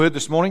Word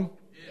this morning?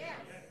 Yes.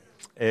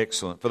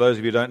 Excellent. For those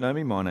of you who don't know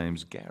me, my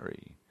name's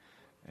Gary.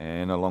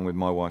 And along with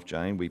my wife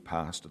Jane, we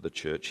pastor the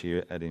church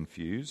here at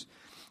Infuse.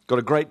 Got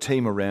a great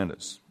team around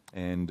us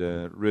and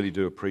really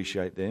do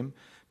appreciate them.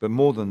 But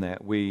more than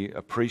that, we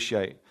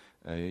appreciate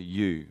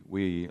you.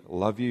 We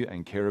love you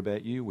and care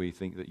about you. We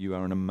think that you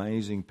are an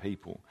amazing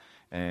people.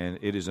 And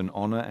it is an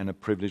honor and a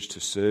privilege to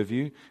serve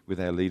you with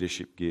our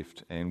leadership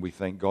gift. And we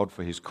thank God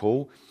for His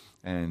call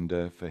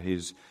and for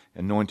His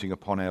anointing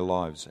upon our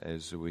lives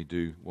as we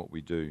do what we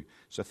do.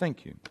 So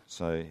thank you.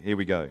 So here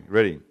we go.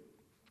 Ready?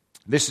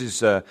 This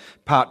is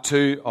part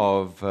 2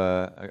 of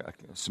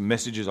some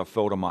messages I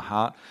felt on my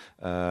heart,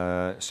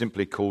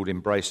 simply called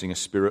Embracing a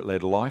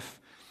Spirit-Led Life.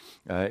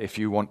 If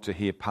you want to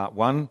hear part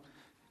 1,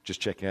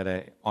 just check out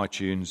our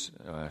iTunes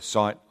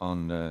site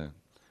on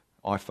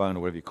iPhone or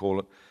whatever you call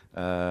it,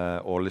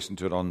 or listen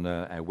to it on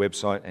our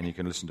website, and you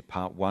can listen to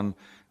part 1.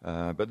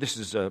 But this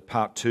is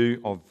part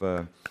 2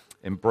 of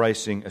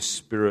Embracing a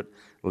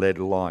Spirit-Led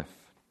Life.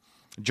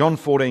 John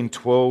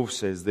 14:12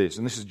 says this,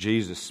 and this is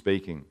Jesus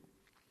speaking.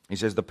 He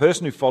says, "The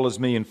person who follows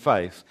me in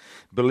faith,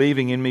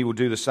 believing in me, will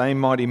do the same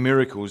mighty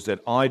miracles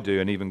that I do,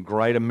 and even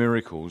greater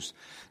miracles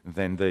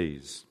than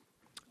these."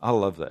 I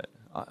love that.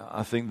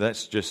 I think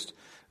that's just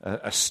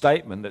a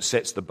statement that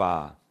sets the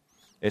bar.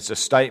 It's a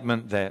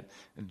statement that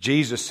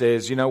Jesus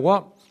says, you know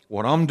what?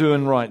 What I'm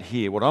doing right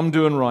here, what I'm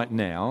doing right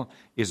now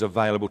is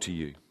available to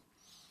you.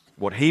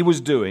 What He was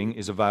doing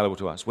is available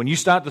to us. When you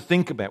start to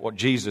think about what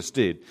Jesus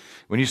did,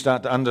 when you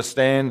start to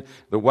understand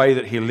the way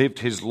that He lived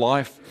His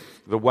life,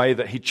 the way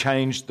that He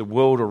changed the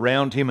world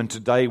around Him, and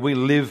today we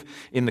live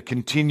in the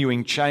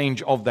continuing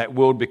change of that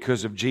world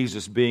because of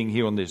Jesus being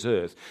here on this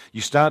earth,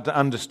 you start to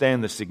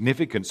understand the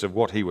significance of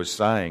what He was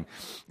saying.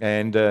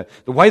 And the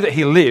way that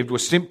He lived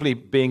was simply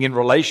being in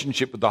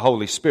relationship with the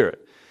Holy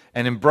Spirit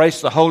and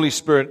embraced the Holy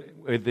Spirit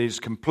with His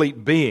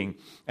complete being,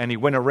 and He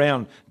went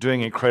around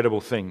doing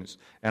incredible things.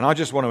 And I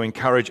just want to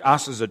encourage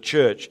us as a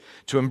church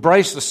to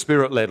embrace the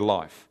Spirit-led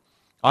life.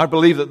 I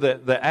believe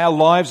that our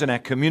lives and our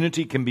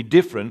community can be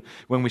different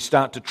when we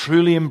start to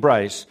truly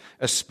embrace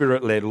a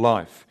Spirit-led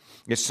life.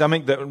 It's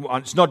something that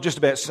it's not just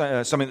about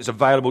something that's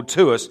available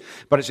to us,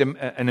 but it's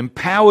an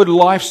empowered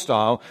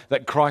lifestyle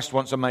that Christ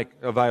wants to make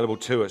available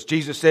to us.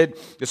 Jesus said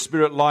the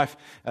Spirit life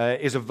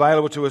is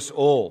available to us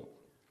all.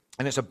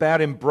 And it's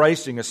about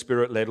embracing a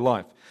Spirit-led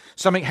life.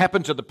 Something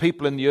happened to the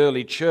people in the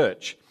early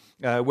church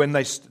when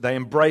they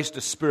embraced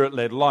a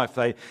Spirit-led life.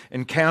 They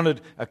encountered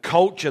a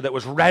culture that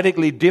was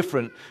radically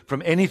different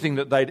from anything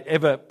that they'd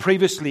ever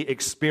previously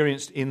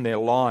experienced in their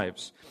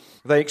lives.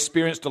 They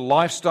experienced a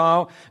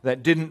lifestyle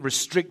that didn't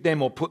restrict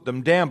them or put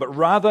them down, but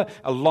rather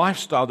a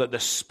lifestyle that the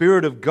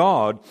Spirit of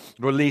God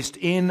released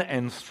in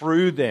and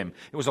through them.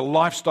 It was a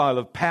lifestyle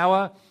of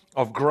power,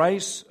 of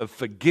grace, of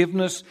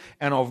forgiveness,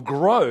 and of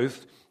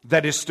growth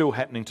that is still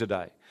happening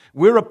today.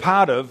 We're a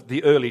part of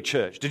the early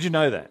church. Did you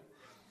know that?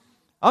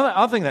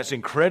 I think that's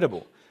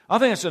incredible. I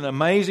think it's an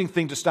amazing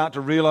thing to start to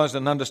realize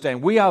and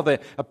understand. We are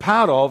a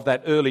part of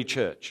that early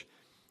church.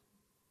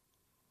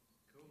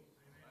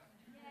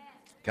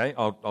 Okay,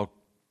 I'll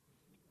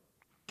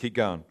keep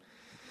going.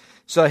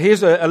 So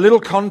here's a little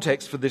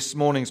context for this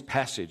morning's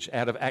passage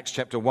out of Acts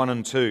chapter 1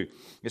 and 2.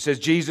 It says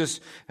Jesus,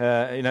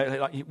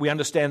 we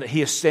understand that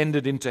He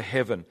ascended into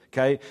heaven.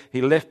 Okay,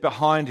 He left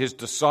behind His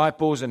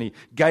disciples and He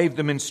gave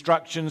them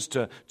instructions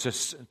to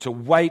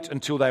wait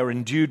until they were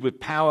endued with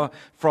power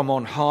from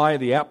on high.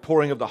 The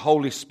outpouring of the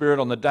Holy Spirit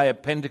on the day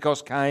of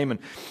Pentecost came,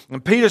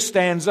 and Peter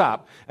stands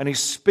up and he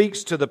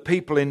speaks to the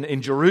people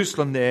in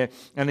Jerusalem there,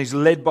 and he's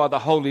led by the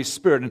Holy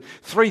Spirit. And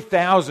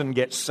 3,000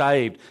 get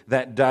saved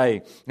that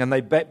day, and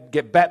they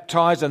get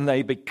baptized and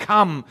they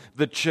become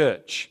the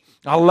church.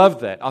 I love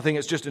that. I think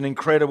it's just an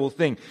incredible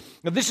thing.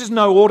 Now, this is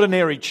no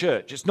ordinary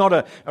church. It's not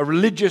a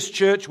religious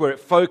church where it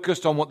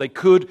focused on what they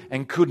could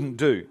and couldn't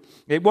do.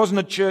 It wasn't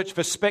a church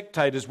for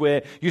spectators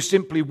where you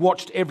simply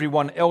watched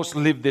everyone else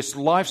live this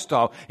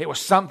lifestyle. It was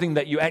something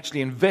that you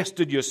actually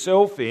invested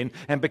yourself in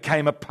and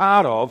became a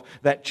part of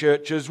that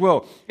church as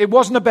well. It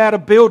wasn't about a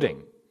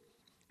building.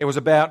 It was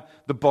about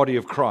the body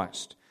of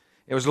Christ.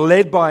 It was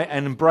led by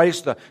and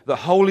embraced the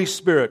Holy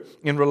Spirit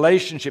in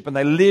relationship, and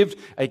they lived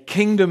a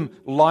kingdom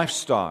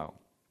lifestyle.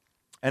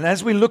 And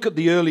as we look at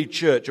the early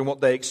church and what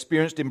they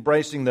experienced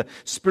embracing the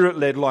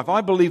Spirit-led life,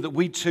 I believe that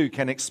we too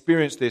can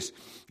experience this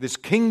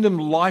kingdom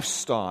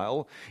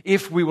lifestyle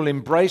if we will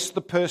embrace the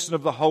person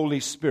of the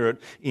Holy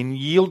Spirit in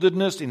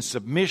yieldedness, in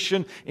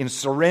submission, in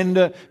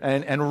surrender,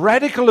 and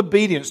radical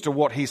obedience to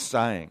what He's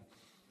saying.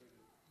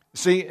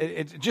 See,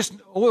 it just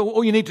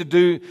all you need to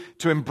do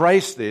to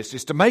embrace this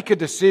is to make a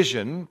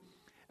decision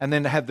and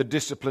then to have the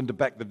discipline to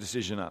back the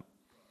decision up.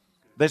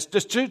 There's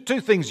just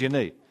two things you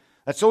need.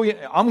 That's all.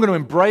 I'm going to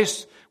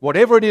embrace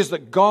whatever it is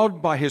that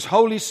God, by His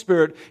Holy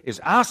Spirit, is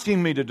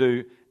asking me to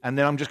do, and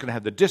then I'm just going to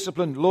have the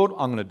discipline. Lord,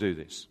 I'm going to do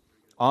this.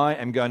 I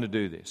am going to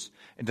do this.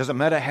 It doesn't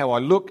matter how I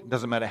look. It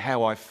doesn't matter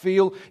how I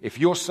feel. If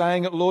you're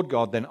saying it, Lord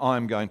God, then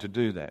I'm going to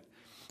do that.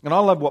 And I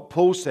love what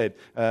Paul said,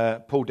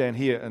 Paul down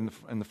here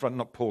in the front,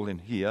 not Paul in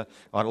here.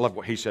 I love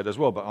what he said as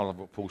well, but I love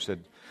what Paul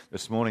said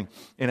this morning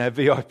in our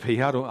VIP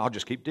huddle. I'll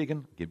just keep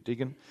digging.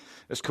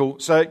 It's cool.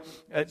 So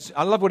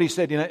I love what he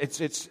said.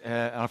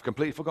 I've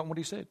completely forgotten what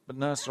he said, but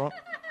no, it's all right.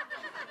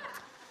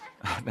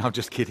 No, I'm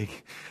just kidding.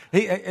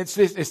 It's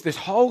this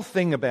whole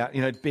thing about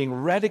being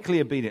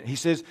radically obedient. He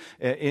says,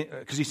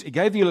 because he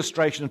gave the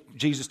illustration of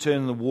Jesus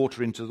turning the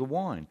water into the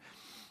wine.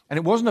 And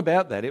it wasn't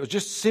about that. It was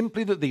just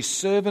simply that these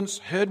servants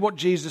heard what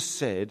Jesus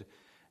said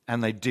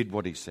and they did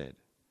what he said.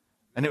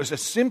 And it was as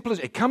simple as,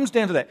 it comes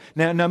down to that.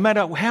 Now, no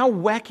matter how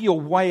wacky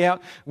or way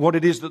out what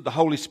it is that the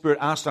Holy Spirit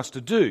asked us to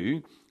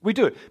do, we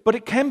do it. But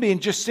it can be in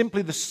just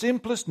simply the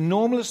simplest,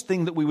 normalest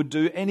thing that we would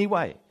do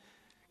anyway.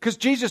 Because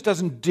Jesus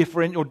doesn't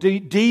differentiate or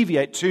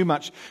deviate too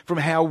much from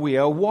how we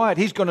are wired.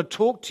 He's going to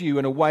talk to you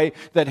in a way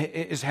that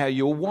is how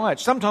you're wired.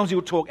 Sometimes he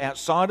will talk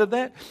outside of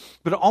that,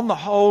 but on the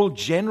whole,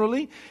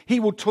 generally, he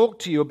will talk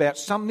to you about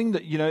something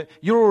that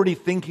you're already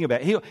thinking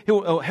about.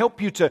 He'll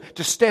help you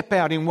to step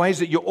out in ways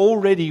that you're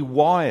already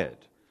wired.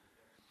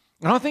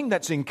 And I think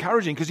that's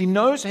encouraging because he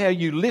knows how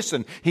you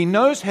listen. He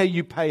knows how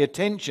you pay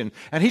attention,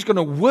 and he's going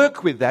to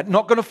work with that,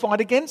 not going to fight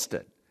against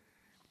it.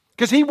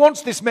 Because he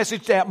wants this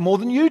message out more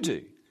than you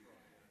do.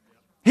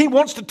 He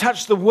wants to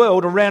touch the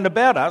world around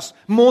about us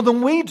more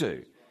than we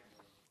do.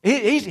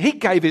 He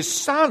gave his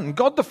son,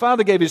 God the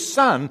Father gave his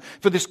son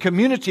for this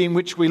community in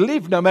which we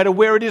live, no matter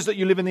where it is that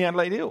you live in the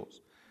Adelaide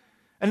Hills.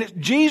 And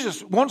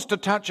Jesus wants to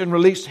touch and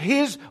release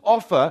his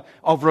offer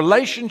of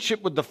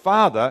relationship with the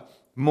Father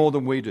more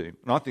than we do.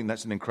 And I think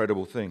that's an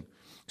incredible thing.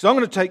 So I'm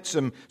going to take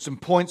some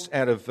points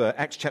out of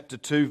Acts chapter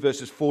 2,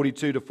 verses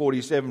 42 to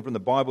 47 from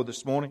the Bible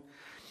this morning.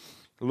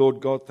 The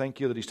Lord God, thank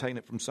you that he's taken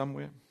it from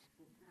somewhere.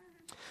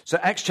 So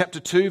Acts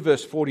chapter 2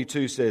 verse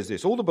 42 says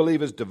this. All the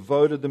believers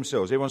devoted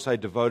themselves. Everyone say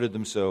devoted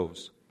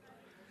themselves.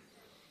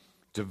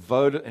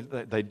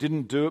 Devoted. They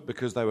didn't do it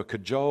because they were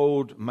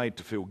cajoled, made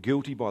to feel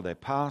guilty by their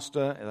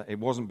pastor. It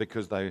wasn't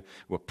because they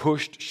were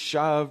pushed,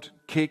 shoved,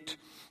 kicked.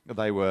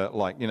 They were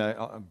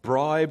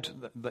bribed.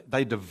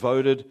 They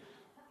devoted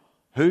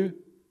who?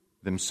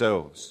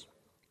 Themselves.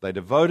 They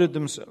devoted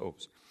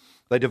themselves.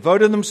 They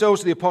devoted themselves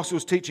to the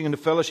apostles' teaching and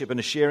to fellowship and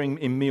to sharing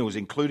in meals,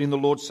 including the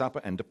Lord's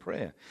Supper and to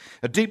prayer.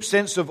 A deep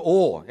sense of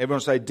awe. Everyone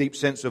say deep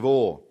sense of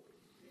awe.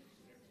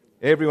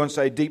 Everyone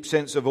say deep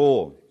sense of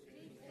awe.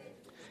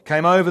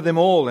 Came over them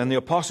all, and the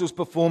apostles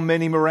performed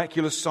many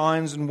miraculous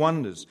signs and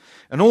wonders.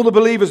 And all the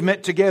believers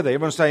met together.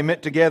 Everyone say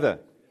met together.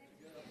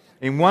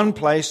 In one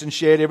place and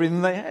shared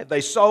everything they had.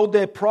 They sold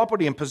their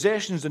property and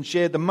possessions and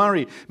shared the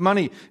money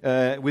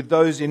with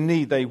those in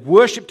need. They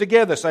worshipped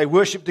together. Say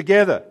worship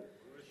together.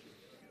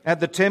 At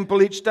the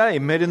temple each day,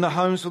 met in the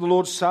homes for the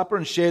Lord's Supper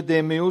and shared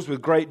their meals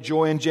with great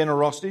joy and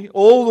generosity,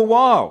 all the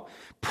while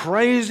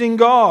praising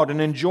God and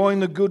enjoying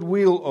the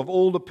goodwill of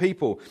all the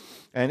people.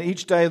 And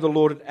each day the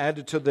Lord had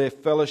added to their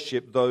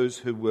fellowship those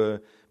who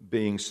were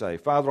being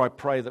saved. Father, I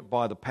pray that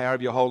by the power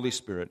of your Holy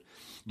Spirit,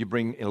 you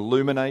bring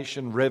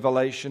illumination,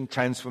 revelation,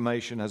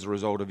 transformation as a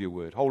result of your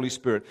word. Holy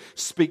Spirit,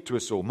 speak to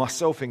us all,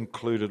 myself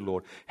included,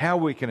 Lord, how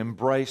we can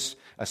embrace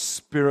a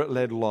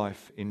Spirit-led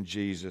life in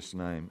Jesus'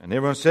 name. And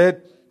everyone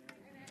said...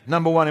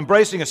 Number one,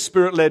 embracing a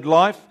Spirit-led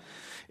life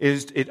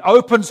is it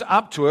opens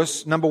up to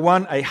us, number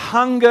one, a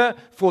hunger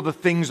for the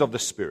things of the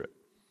Spirit.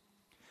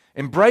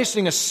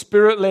 Embracing a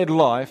Spirit-led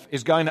life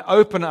is going to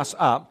open us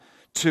up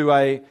to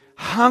a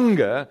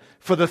hunger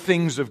for the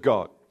things of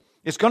God.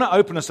 It's going to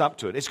open us up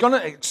to it. It's going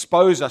to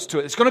expose us to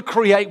it. It's going to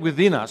create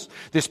within us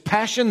this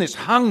passion, this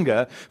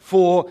hunger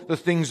for the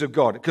things of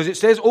God. Because it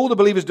says all the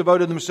believers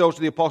devoted themselves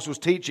to the apostles'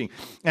 teaching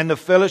and the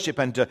fellowship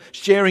and to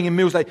sharing in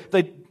meals.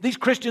 These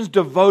Christians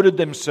devoted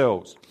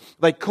themselves.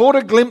 They caught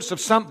a glimpse of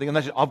something and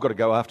they said, I've got to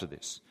go after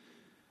this.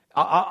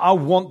 I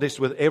want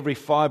this with every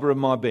fibre of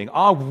my being.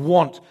 I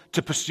want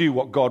to pursue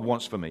what God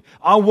wants for me.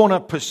 I want to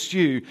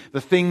pursue the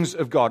things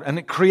of God. And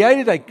it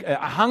created a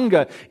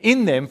hunger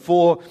in them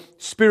for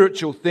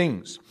spiritual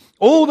things.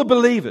 All the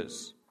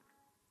believers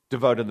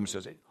devoted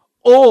themselves.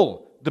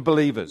 All the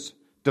believers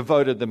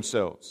devoted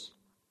themselves.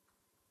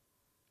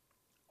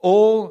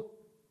 All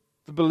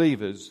the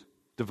believers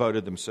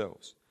devoted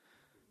themselves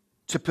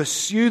to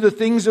pursue the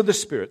things of the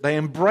Spirit. They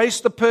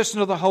embraced the person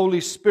of the Holy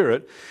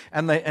Spirit,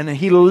 and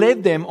He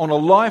led them on a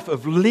life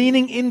of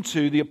leaning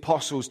into the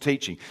apostles'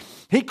 teaching.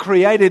 He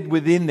created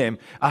within them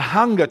a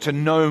hunger to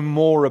know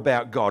more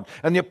about God.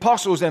 And the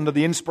apostles, under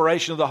the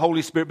inspiration of the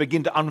Holy Spirit,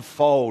 begin to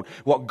unfold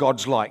what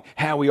God's like,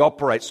 how He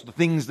operates, the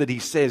things that He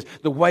says,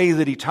 the way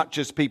that He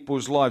touches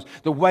people's lives,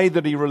 the way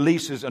that He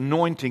releases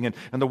anointing and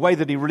the way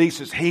that He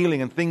releases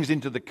healing and things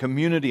into the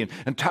community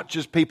and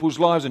touches people's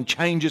lives and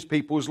changes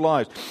people's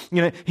lives.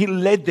 He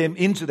led them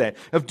into that,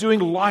 of doing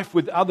life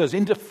with others,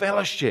 into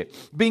fellowship,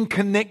 being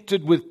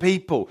connected with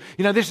people.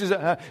 This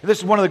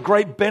is one of the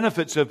great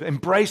benefits of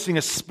embracing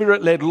a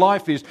Spirit-led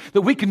life, is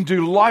that we can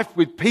do life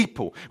with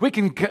people. We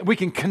can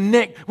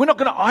connect. We're not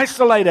going to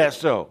isolate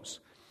ourselves.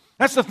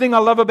 That's the thing I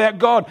love about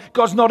God.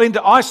 God's not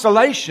into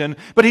isolation,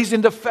 but He's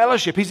into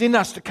fellowship. He's in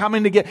us to come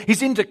in together.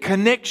 He's into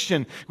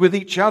connection with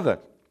each other.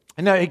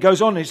 And now he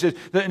goes on, he says,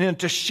 that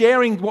to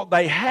sharing what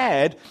they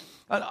had.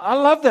 I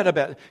love that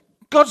about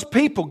God's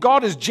people.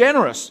 God is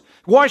generous.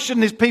 Why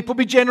shouldn't his people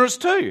be generous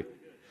too?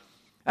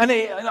 And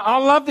I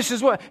love this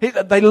as well.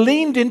 They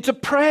leaned into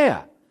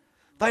prayer.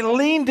 They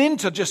leaned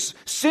into just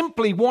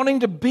simply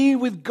wanting to be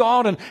with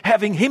God and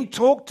having him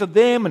talk to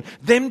them and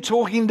them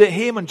talking to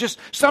him, and just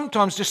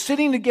sometimes just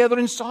sitting together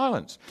in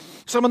silence.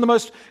 Some of the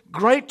most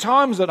great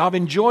times that I've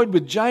enjoyed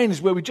with Jane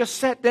is where we just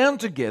sat down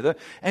together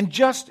and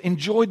just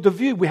enjoyed the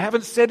view. We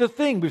haven't said a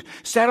thing. We've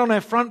sat on our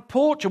front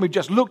porch and we've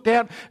just looked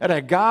out at our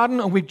garden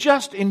and we've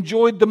just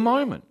enjoyed the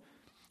moment.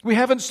 We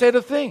haven't said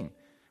a thing.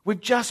 We've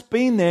just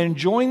been there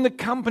enjoying the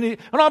company.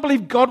 And I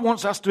believe God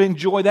wants us to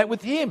enjoy that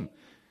with him.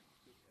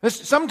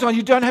 Sometimes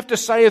you don't have to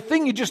say a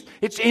thing.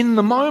 It's in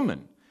the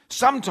moment.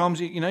 Sometimes,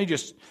 you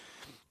just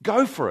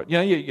go for it.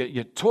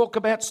 You talk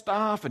about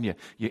stuff and you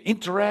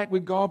interact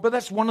with God. But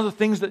that's one of the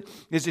things that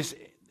is this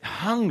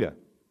hunger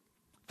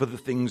for the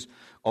things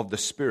of the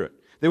Spirit.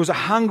 There was a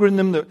hunger in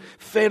them that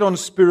fed on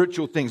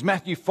spiritual things.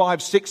 Matthew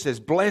 5:6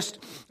 says, "Blessed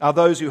are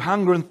those who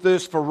hunger and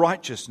thirst for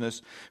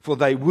righteousness, for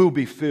they will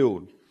be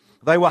filled."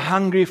 They were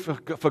hungry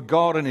for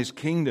God and his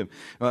kingdom,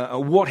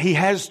 what he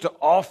has to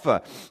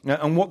offer,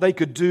 and what they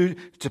could do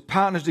to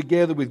partner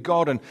together with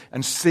God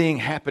and seeing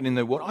happen in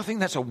the world. I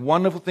think that's a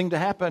wonderful thing to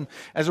happen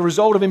as a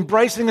result of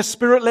embracing a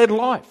Spirit-led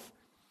life.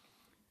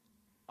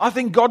 I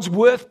think God's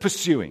worth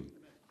pursuing.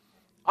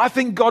 I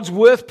think God's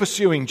worth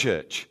pursuing,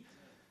 church.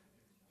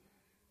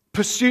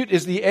 Pursuit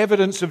is the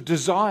evidence of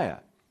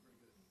desire.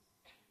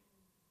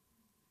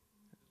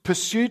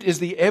 Pursuit is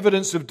the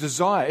evidence of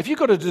desire. If you've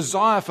got a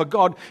desire for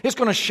God, it's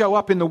going to show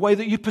up in the way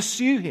that you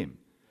pursue him.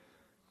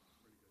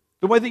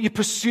 The way that you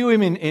pursue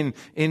him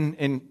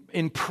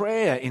in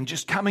prayer, in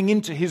just coming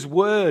into his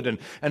word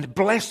and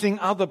blessing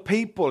other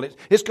people.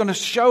 It's going to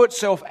show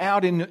itself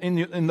out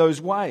in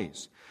those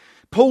ways.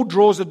 Paul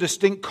draws a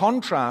distinct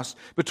contrast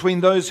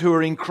between those who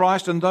are in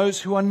Christ and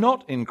those who are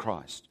not in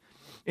Christ.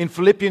 In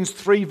Philippians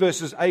 3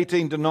 verses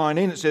 18 to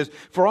 19 it says,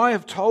 "For I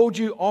have told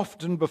you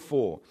often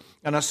before,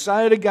 and I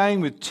say it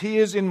again with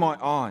tears in my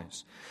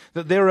eyes,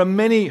 that there are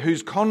many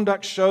whose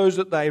conduct shows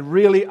that they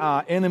really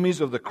are enemies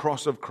of the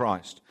cross of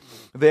Christ.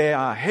 They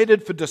are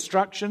headed for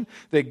destruction.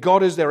 Their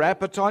God is their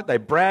appetite. They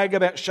brag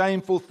about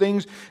shameful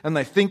things, and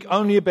they think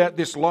only about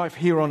this life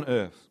here on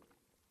earth."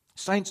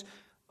 Saints,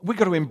 we've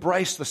got to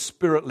embrace the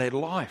Spirit-led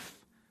life.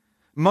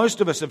 Most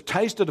of us have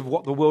tasted of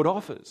what the world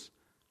offers.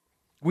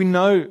 We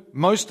know,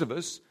 most of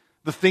us,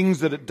 the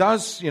things that it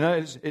does.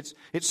 It's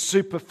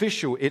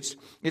superficial,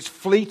 it's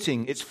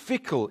fleeting, it's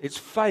fickle, it's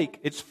fake,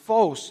 it's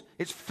false,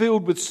 it's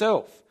filled with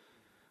self.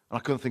 And I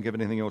couldn't think of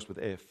anything else with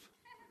F.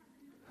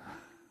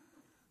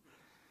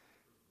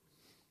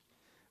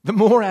 The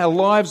more our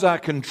lives are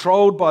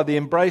controlled by the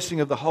embracing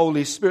of the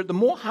Holy Spirit, the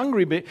more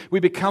hungry we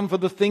become for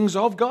the things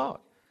of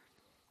God.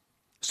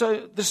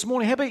 So this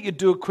morning, how about you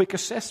do a quick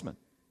assessment?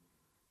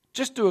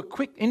 Just do a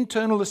quick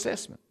internal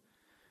assessment.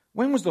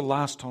 When was the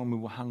last time we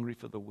were hungry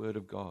for the Word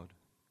of God?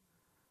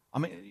 I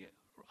mean,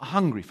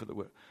 hungry for the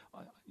Word.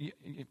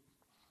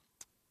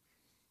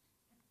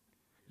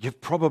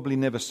 You've probably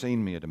never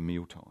seen me at a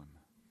mealtime.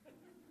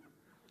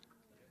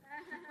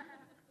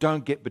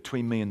 Don't get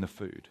between me and the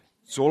food.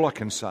 That's all I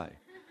can say.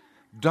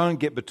 Don't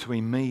get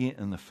between me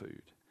and the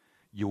food.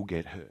 You'll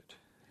get hurt.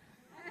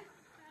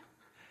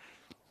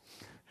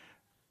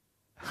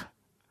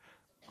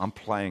 I'm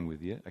playing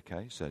with you,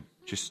 okay? So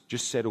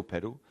just settle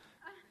pedal.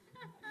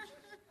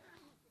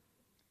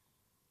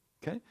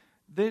 Okay?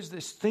 There's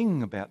this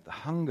thing about the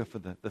hunger for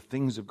the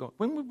things of God.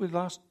 When were we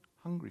last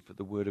hungry for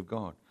the Word of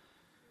God?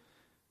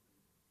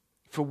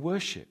 For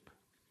worship.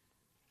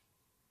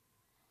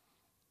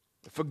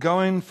 For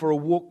going for a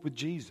walk with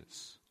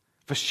Jesus.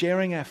 For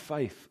sharing our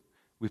faith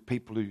with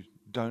people who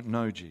don't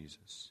know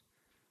Jesus.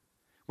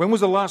 When was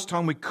the last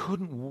time we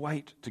couldn't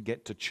wait to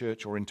get to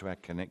church or into our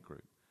Connect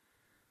group?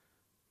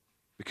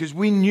 Because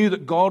we knew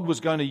that God was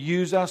going to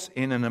use us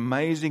in an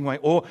amazing way,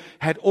 or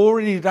had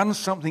already done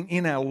something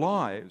in our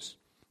lives,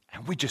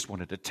 and we just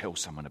wanted to tell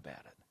someone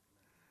about it.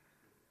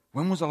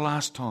 When was the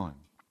last time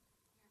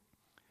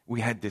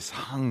we had this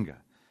hunger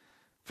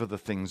for the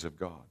things of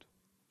God?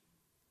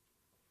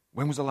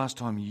 When was the last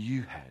time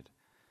you had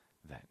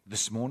that?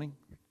 This morning?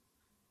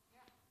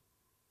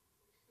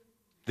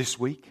 This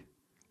week?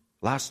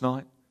 Last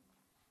night?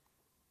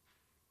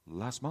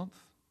 Last month?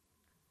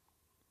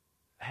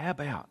 How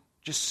about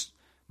just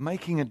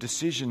making a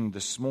decision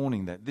this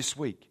morning that this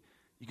week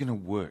you're going to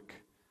work,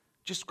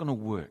 just going to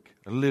work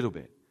a little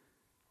bit,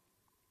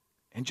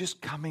 and just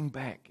coming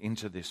back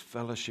into this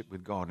fellowship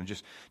with God and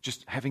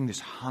just having this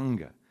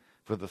hunger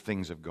for the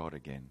things of God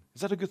again. Is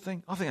that a good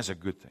thing? I think that's a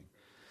good thing.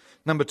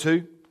 Number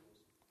 2,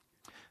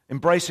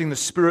 embracing the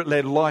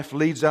Spirit-led life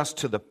leads us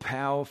to the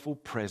powerful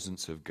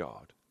presence of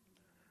God.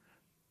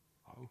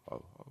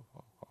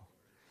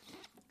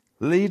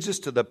 Leads us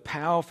to the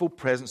powerful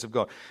presence of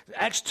God.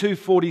 Acts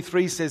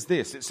 2:43 says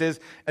this. It says,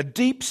 a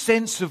deep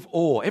sense of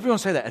awe. Everyone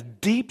say that. A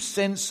deep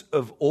sense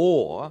of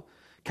awe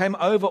came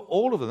over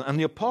all of them. And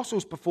the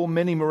apostles performed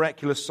many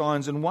miraculous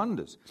signs and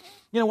wonders.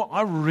 You know what?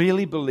 I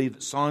really believe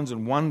that signs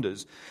and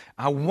wonders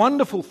are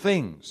wonderful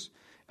things.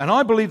 And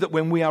I believe that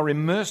when we are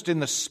immersed in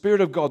the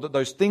Spirit of God, that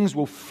those things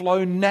will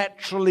flow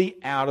naturally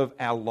out of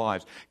our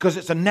lives. Because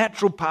it's a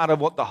natural part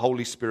of what the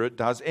Holy Spirit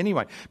does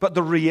anyway. But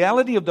the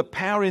reality of the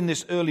power in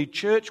this early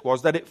church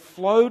was that it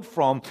flowed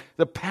from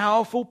the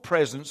powerful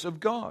presence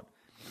of God.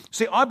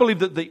 See, I believe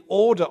that the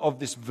order of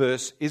this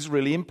verse is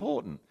really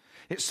important.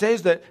 It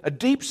says that a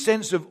deep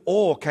sense of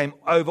awe came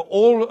over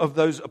all of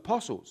those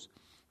apostles.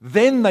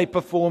 Then they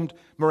performed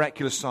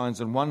miraculous signs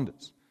and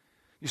wonders.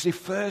 You see,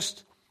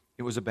 first,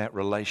 it was about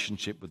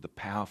relationship with the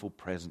powerful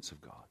presence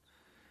of God.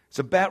 It's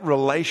about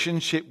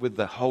relationship with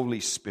the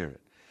Holy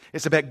Spirit.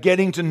 It's about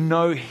getting to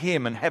know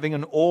Him and having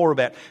an awe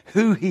about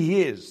who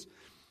He is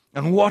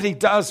and what He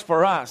does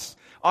for us.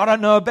 I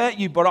don't know about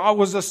you, but I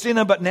was a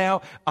sinner, but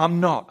now I'm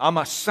not. I'm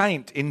a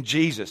saint in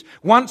Jesus.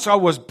 Once I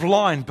was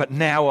blind, but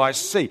now I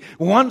see.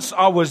 Once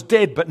I was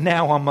dead, but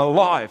now I'm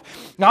alive.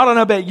 Now, I don't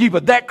know about you,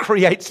 but that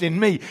creates in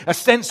me a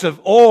sense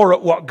of awe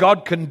at what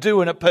God can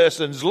do in a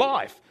person's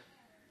life.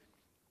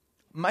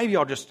 Maybe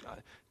I'll just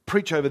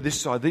preach over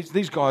this side.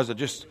 These guys are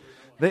just,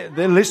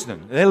 they're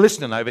listening. They're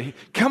listening over here.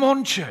 Come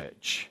on,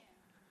 church.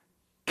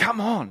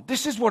 Come on.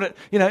 This is what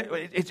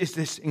it's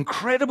this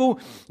incredible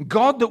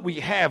God that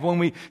we have when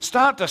we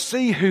start to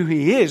see who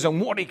He is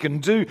and what He can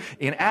do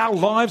in our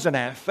lives and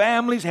our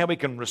families, how He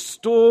can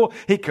restore,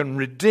 He can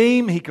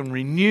redeem, He can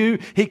renew,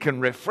 He can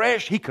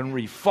refresh, He can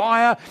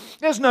refire.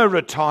 There's no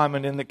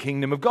retirement in the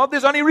kingdom of God.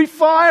 There's only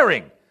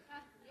refiring.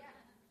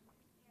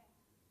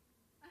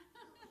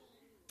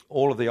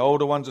 All of the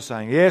older ones are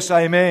saying, yes,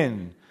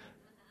 amen.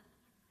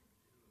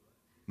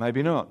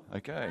 Maybe not.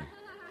 Okay.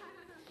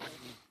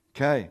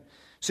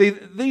 See,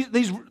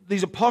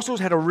 these apostles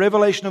had a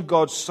revelation of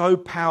God so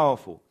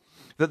powerful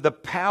that the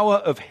power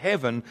of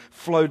heaven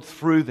flowed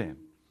through them.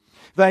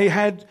 They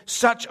had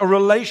such a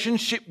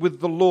relationship with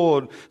the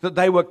Lord that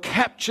they were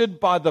captured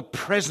by the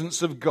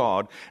presence of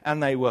God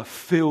and they were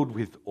filled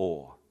with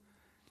awe.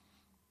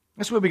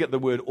 That's where we get the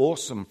word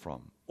awesome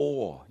from.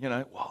 Awe,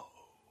 whoa.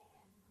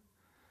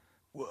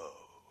 Whoa.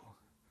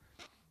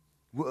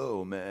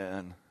 Whoa,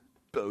 man.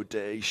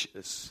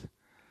 Bodacious.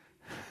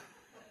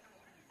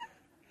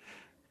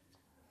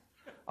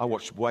 I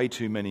watched way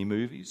too many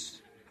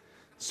movies.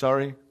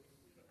 Sorry.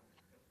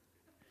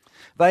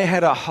 They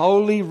had a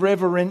holy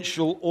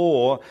reverential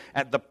awe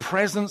at the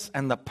presence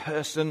and the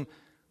person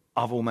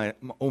of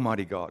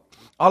Almighty God.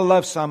 I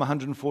love Psalm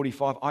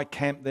 145. I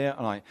camp there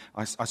and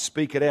I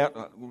speak it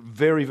out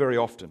very, very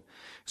often.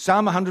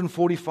 Psalm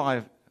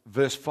 145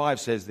 verse 5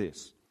 says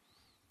this.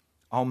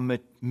 I will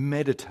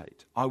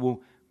meditate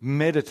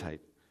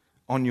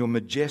on your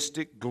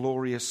majestic,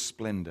 glorious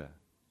splendor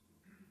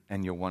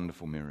and your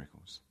wonderful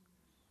miracles.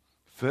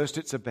 First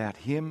it's about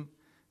Him,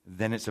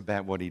 then it's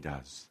about what He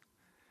does.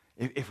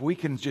 If we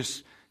can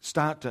just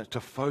start to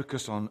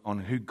focus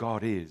on who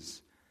God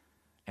is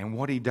and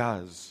what He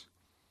does,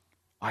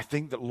 I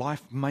think that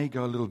life may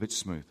go a little bit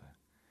smoother.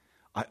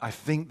 I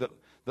think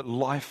that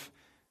life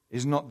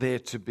is not there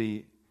to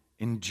be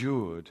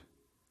endured,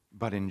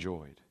 but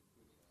enjoyed.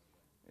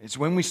 It's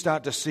when we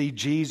start to see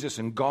Jesus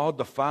and God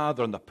the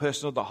Father and the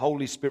person of the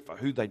Holy Spirit for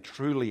who they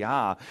truly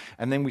are,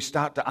 and then we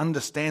start to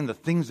understand the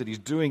things that He's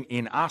doing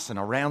in us and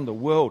around the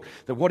world,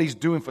 that what He's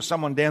doing for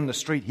someone down the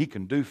street, He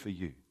can do for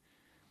you.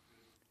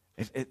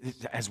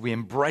 As we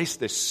embrace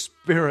this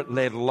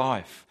Spirit-led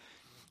life,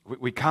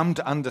 we come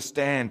to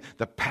understand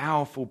the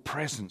powerful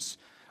presence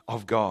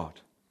of God.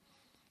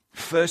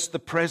 First the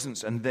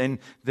presence and then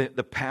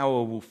the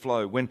power will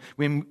flow. When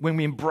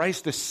we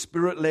embrace this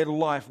Spirit-led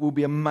life, we'll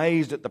be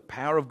amazed at the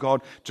power of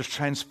God to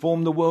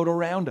transform the world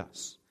around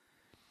us.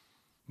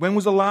 When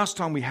was the last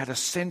time we had a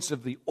sense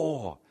of the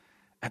awe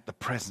at the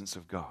presence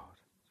of God?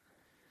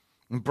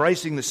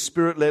 Embracing the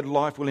Spirit-led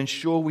life will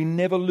ensure we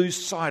never lose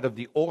sight of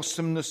the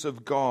awesomeness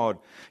of God,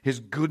 His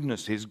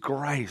goodness, His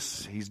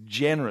grace. He's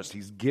generous,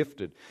 He's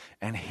gifted,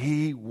 and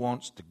He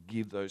wants to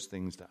give those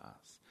things to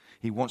us.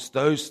 He wants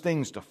those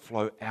things to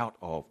flow out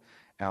of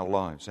our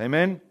lives.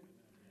 Amen?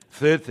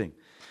 Third thing,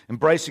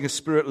 embracing a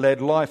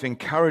Spirit-led life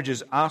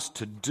encourages us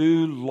to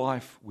do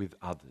life with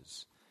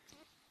others.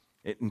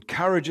 It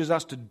encourages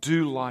us to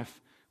do life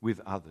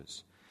with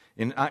others.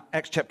 In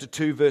Acts chapter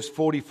 2, verse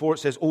 44, it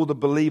says, all the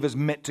believers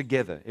met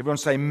together. Everyone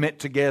say, met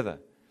together.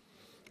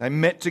 They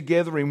met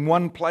together in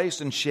one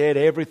place and shared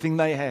everything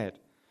they had.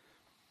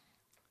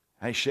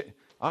 I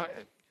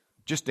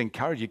just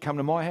encourage you, come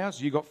to my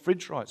house, you got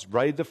fridge rights,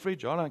 raid the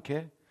fridge, I don't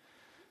care.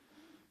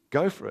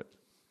 Go for it.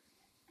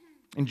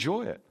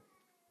 Enjoy it.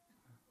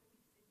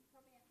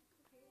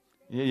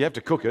 Yeah, you have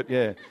to cook it,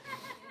 yeah.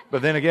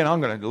 But then again,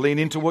 I'm going to lean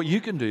into what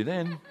you can do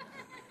then.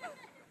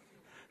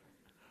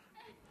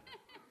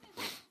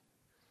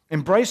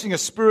 Embracing a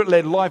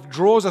Spirit-led life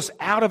draws us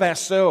out of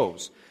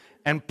ourselves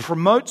and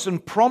promotes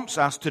and prompts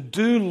us to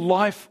do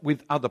life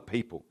with other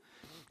people.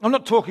 I'm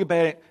not talking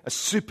about a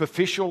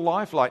superficial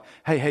life like,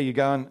 hey, how you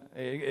going?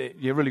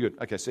 You're really good.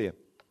 Okay, see you.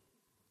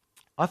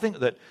 I think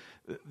that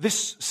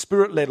this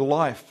Spirit-led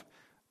life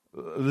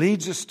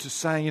leads us to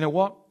saying, you know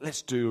what,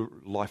 let's do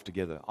life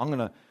together. I'm going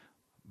to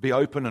be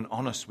open and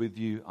honest with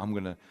you. I'm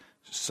going to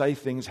say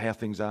things how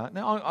things are.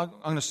 Now, I'm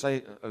going to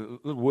say a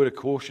little word of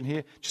caution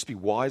here. Just be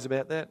wise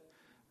about that.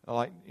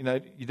 Like, you know,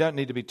 you don't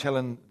need to be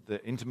telling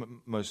the intimate,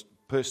 most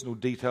personal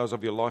details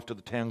of your life to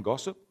the town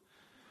gossip.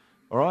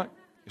 All right?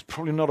 It's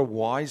probably not a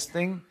wise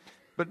thing.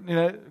 But, you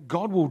know,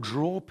 God will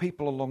draw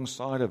people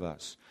alongside of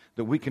us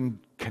that we can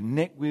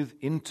connect with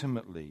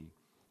intimately,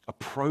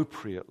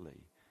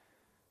 appropriately,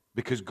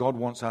 because God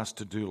wants us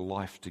to do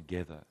life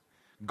together.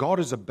 God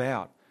is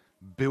about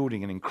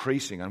building and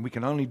increasing, and we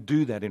can only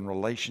do that in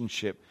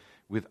relationship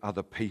with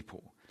other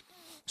people.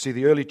 See,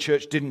 the early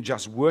church didn't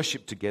just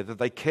worship together,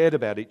 they cared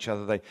about each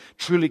other. They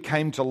truly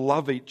came to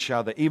love each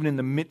other, even in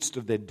the midst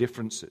of their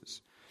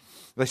differences.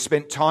 They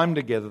spent time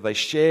together, they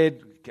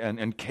shared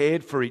and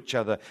cared for each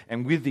other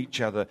and with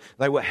each other.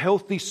 They were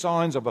healthy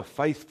signs of a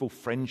faithful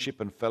friendship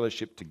and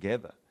fellowship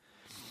together.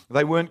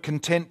 They weren't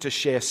content to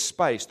share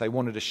space, they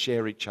wanted to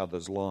share each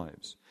other's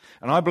lives.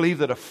 And I believe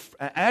that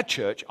our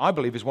church, I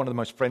believe, is one of the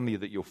most friendly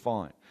that you'll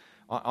find.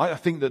 I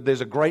think that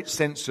there's a great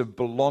sense of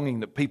belonging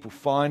that people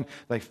find.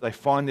 They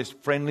find this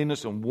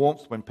friendliness and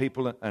warmth when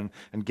people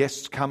and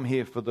guests come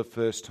here for the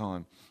first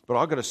time. But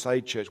I've got to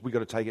say, church, we've got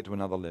to take it to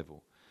another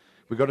level.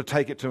 We've got to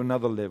take it to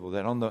another level.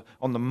 That on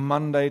the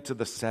Monday to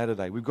the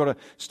Saturday, we've got to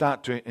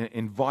start to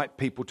invite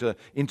people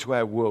into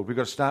our world. We've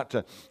got to start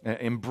to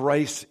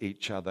embrace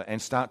each other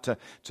and start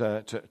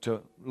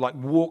to like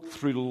walk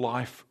through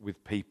life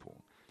with people.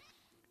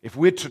 If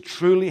we're to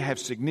truly have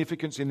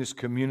significance in this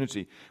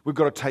community, we've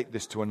got to take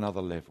this to another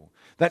level.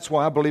 That's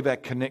why I believe our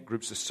connect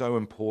groups are so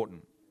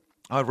important.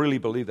 I really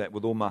believe that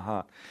with all my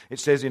heart. It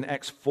says in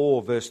Acts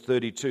 4, verse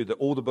 32, that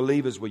all the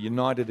believers were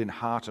united in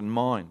heart and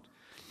mind.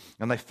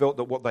 And they felt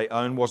that what they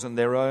owned wasn't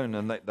their own,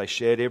 and they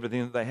shared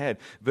everything that they had.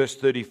 Verse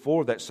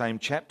 34 of that same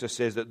chapter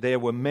says that there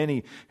were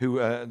many who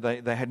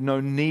they had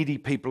no needy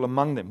people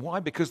among them. Why?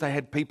 Because they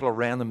had people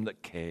around them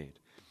that cared.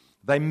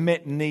 They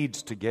met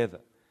needs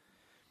together.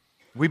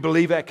 We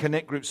believe our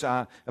connect groups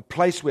are a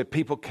place where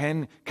people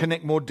can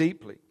connect more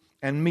deeply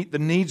and meet the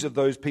needs of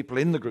those people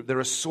in the group. They're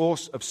a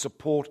source of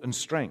support and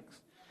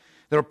strength.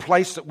 They're a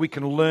place that we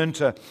can learn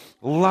to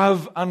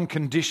love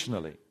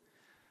unconditionally,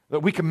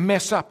 that we can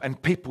mess up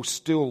and people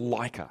still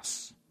like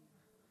us.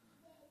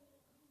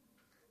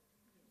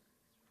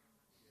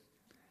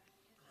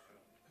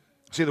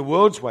 See, the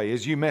world's way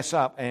is you mess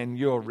up and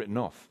you're written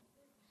off.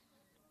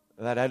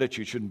 That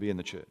attitude shouldn't be in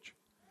the church.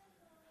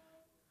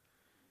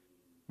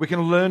 We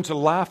can learn to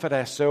laugh at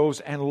ourselves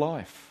and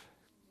life.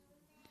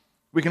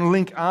 We can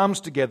link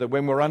arms together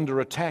when we're under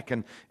attack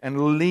and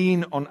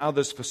lean on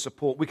others for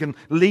support. We can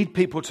lead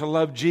people to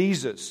love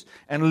Jesus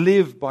and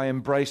live by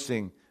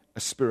embracing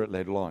a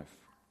Spirit-led life.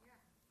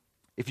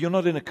 If you're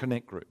not in a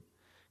connect group,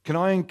 can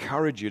I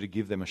encourage you to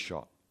give them a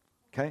shot?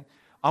 Okay?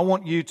 I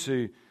want you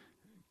to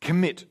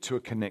commit to a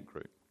connect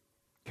group.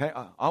 Okay?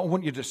 I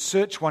want you to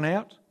search one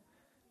out,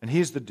 and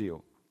here's the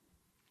deal.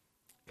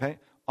 Okay?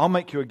 I'll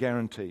make you a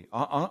guarantee.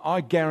 I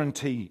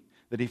guarantee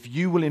that if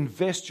you will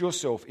invest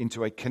yourself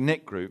into a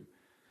connect group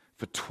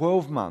for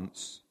 12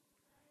 months,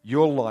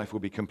 your life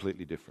will be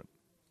completely different.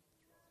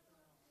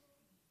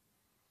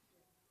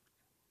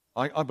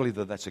 I believe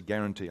that that's a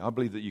guarantee. I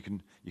believe that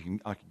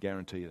I can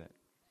guarantee you that.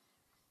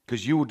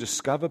 Because you will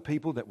discover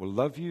people that will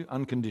love you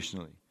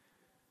unconditionally.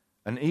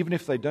 And even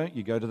if they don't,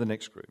 you go to the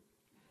next group.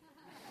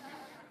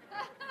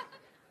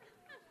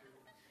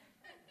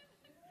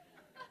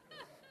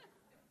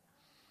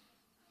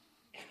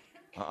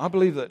 I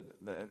believe that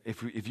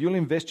if you'll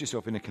invest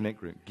yourself in a connect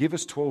group, give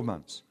us 12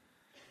 months.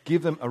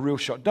 Give them a real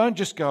shot. Don't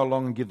just go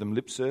along and give them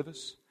lip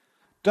service.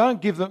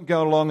 Don't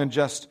go along and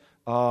just,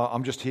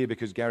 I'm just here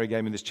because Gary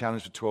gave me this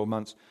challenge for 12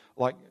 months.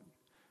 Like,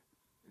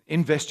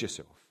 invest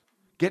yourself.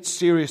 Get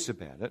serious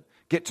about it.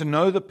 Get to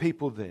know the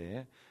people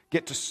there.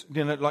 Get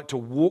to, to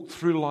walk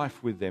through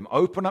life with them.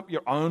 Open up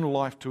your own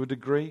life to a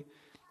degree.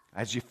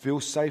 As you feel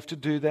safe to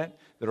do that,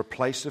 they're a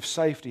place of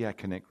safety, our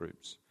connect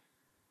groups.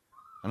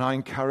 And I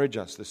encourage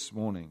us this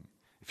morning,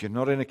 if you're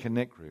not in a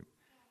connect group,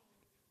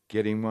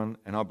 get in one,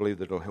 and I believe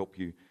that it'll help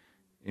you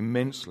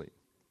immensely.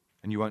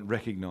 And you won't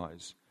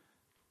recognize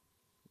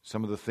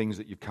some of the things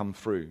that you've come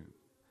through,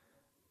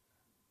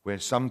 where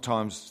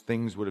sometimes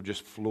things would have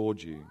just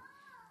floored you.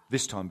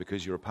 This time,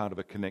 because you're a part of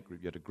a connect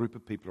group, you had a group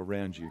of people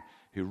around you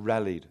who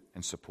rallied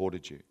and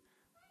supported you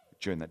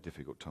during that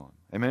difficult time.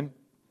 Amen?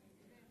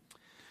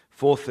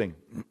 Fourth thing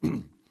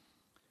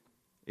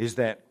is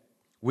that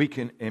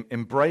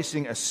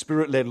embracing a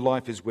Spirit-led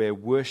life is where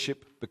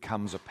worship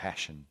becomes a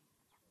passion.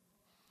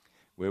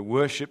 Where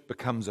worship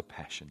becomes a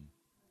passion.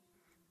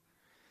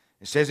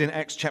 It says in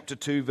Acts chapter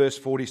 2, verse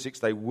 46,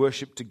 they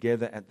worshiped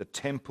together at the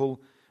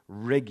temple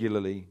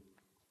regularly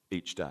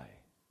each day.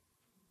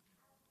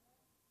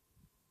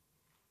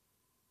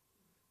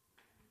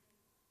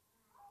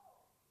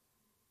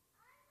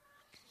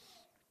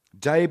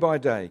 Day by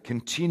day,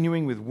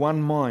 continuing with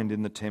one mind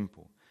in the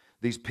temple,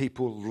 these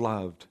people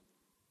loved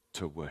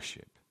to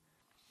worship.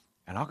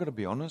 And I've got to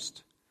be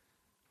honest,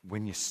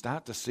 when you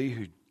start to see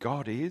who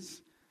God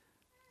is,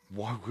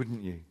 Why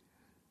wouldn't you?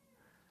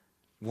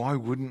 Why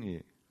wouldn't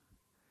you?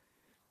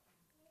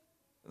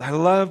 They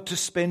loved to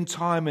spend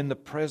time in the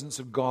presence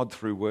of God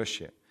through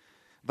worship.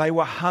 They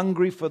were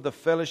hungry for the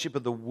fellowship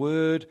of the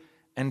Word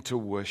and to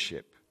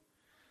worship.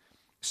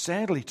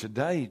 Sadly,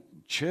 today,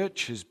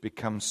 church has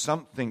become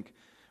something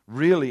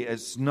really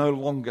is no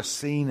longer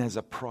seen as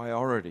a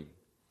priority.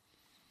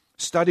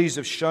 Studies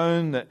have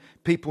shown that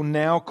people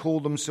now call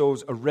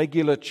themselves a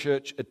regular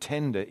church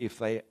attender if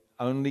they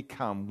only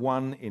come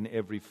 1 in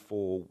every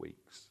 4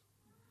 weeks.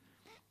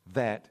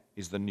 That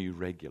is the new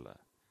regular.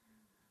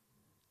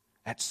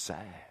 That's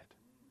sad.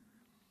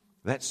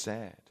 That's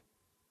sad.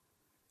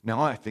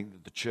 Now, I think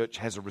that the church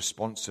has a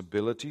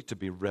responsibility to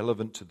be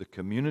relevant to the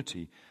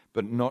community,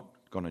 but not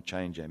going to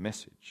change our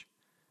message.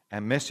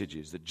 Our message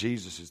is that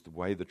Jesus is the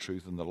way, the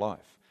truth, and the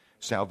life.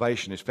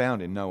 Salvation is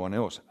found in no one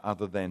else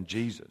other than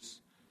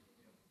Jesus.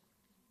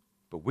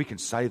 But we can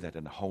say that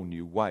in a whole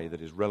new way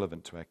that is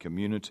relevant to our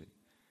community.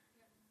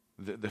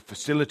 The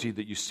facility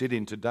that you sit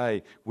in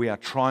today, we are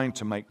trying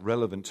to make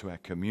relevant to our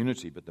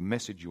community, but the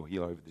message you'll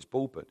hear over this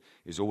pulpit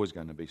is always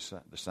going to be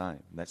the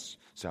same. And that's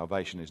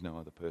salvation is no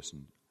other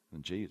person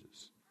than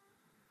Jesus.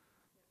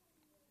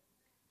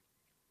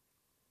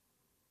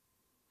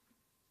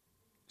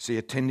 See,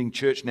 attending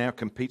church now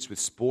competes with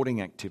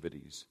sporting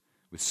activities,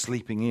 with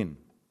sleeping in.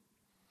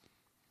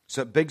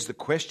 So it begs the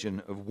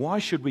question of why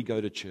should we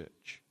go to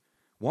church?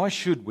 Why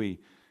should we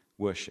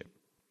worship?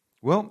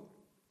 Well,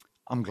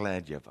 I'm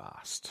glad you've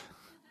asked.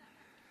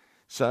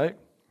 So,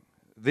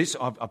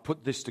 I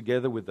put this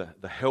together with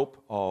the help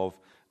of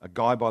a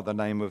guy by the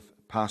name of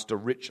Pastor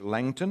Rich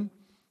Langton.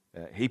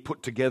 He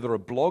put together a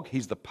blog.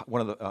 He's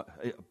one of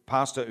the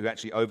pastor who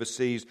actually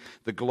oversees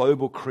the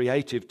global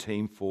creative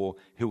team for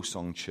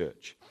Hillsong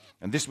Church.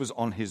 And this was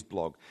on his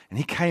blog. And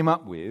he came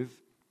up with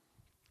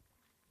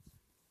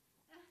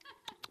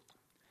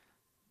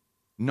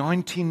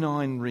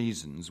 99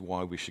 reasons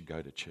why we should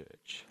go to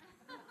church.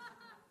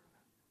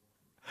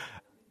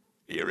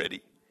 Are you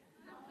ready?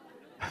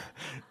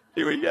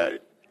 Here we go.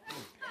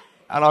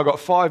 And I've got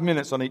 5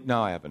 minutes on each.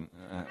 No, I haven't.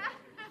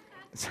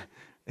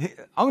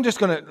 I'm just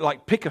going to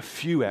pick a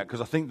few out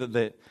because I think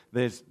that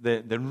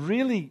they're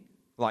really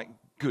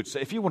good. So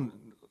if you want to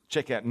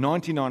check out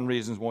 99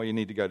 reasons why you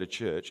need to go to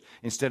church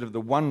instead of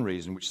the one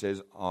reason which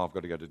says, I've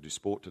got to go to do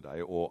sport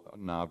today, or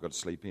no, I've got to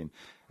sleep in.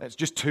 That's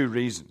just 2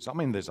 reasons. I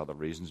mean, there's other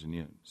reasons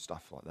and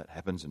stuff like that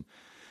happens.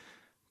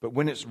 But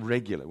when it's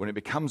regular, when it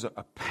becomes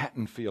a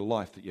pattern for your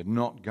life that you're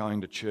not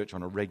going to church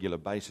on a regular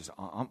basis,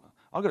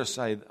 I've got to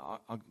say,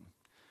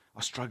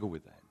 I struggle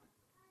with that.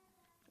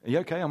 Are you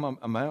okay?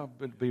 I'm out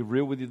to be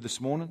real with you this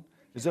morning.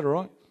 Is that all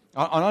right?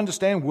 I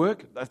understand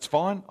work. That's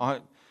fine. I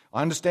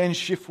understand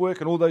shift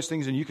work and all those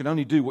things, and you can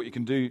only do what you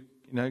can do,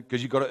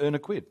 because you've got to earn a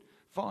quid.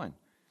 Fine.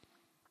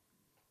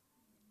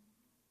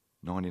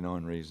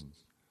 99 reasons.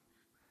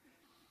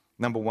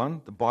 Number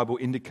 1, the Bible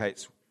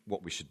indicates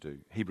what we should do.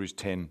 Hebrews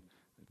 10,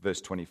 verse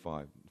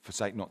 25.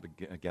 Forsake not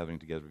the gathering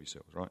together of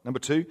yourselves, right? Number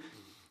 2,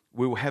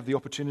 we will have the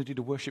opportunity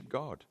to worship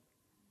God.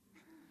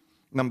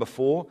 Number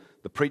 4,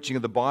 the preaching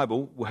of the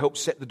Bible will help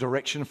set the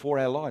direction for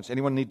our lives.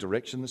 Anyone need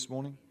direction this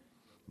morning?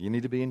 You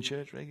need to be in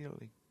church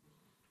regularly.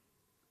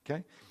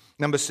 Okay?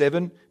 Number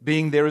 7,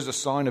 being there is a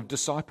sign of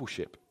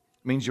discipleship.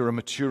 It means you're a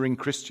maturing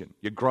Christian.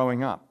 You're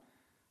growing up.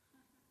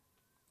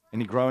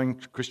 Any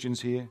growing Christians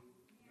here?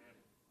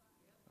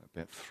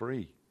 About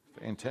 3.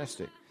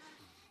 Fantastic.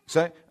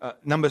 So,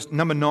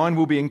 number 9,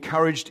 we'll be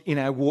encouraged in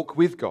our walk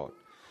with God.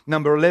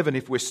 Number 11,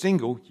 if we're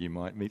single, you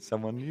might meet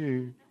someone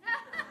new.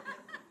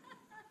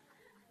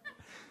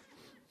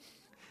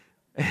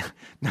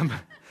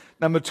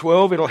 Number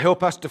 12, it'll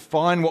help us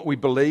define what we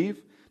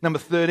believe. Number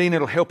 13,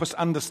 it'll help us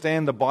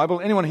understand the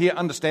Bible. Anyone here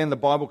understand the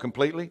Bible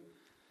completely?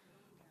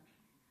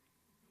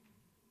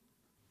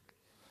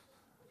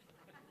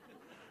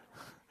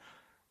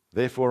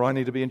 Therefore, I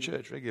need to be in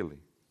church regularly.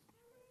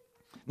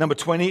 Number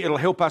 20, it'll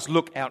help us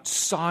look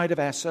outside of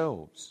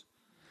ourselves.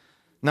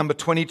 Number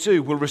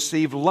 22, we'll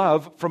receive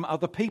love from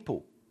other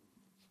people.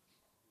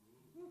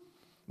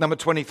 Number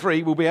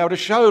 23, we'll be able to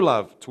show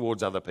love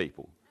towards other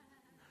people.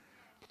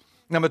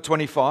 Number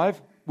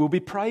 25, we'll be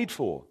prayed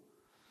for.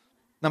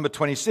 Number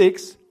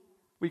 26,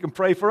 we can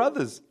pray for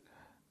others.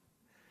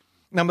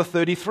 Number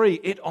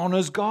 33, it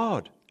honors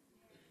God.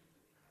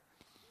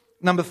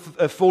 Number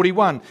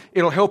 41,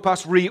 it'll help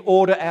us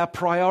reorder our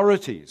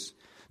priorities.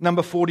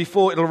 Number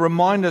 44, it'll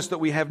remind us that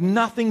we have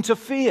nothing to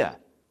fear.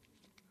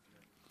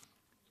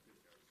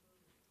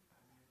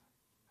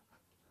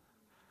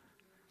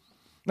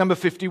 Number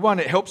 51,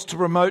 it helps to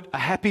promote a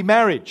happy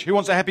marriage. Who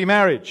wants a happy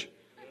marriage?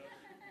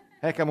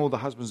 How come all the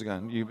husbands are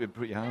going, you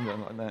put your hand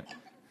down like that?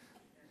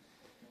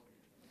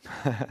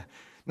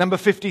 Number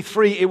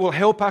 53, it will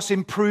help us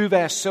improve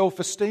our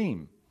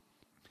self-esteem.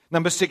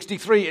 Number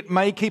 63, it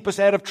may keep us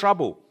out of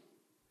trouble.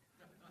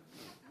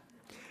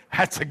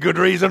 That's a good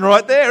reason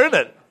right there,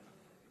 isn't it?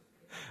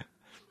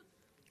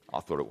 I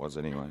thought it was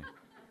anyway.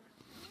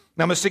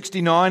 Number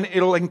 69,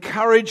 it'll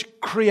encourage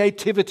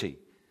creativity.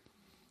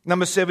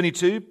 Number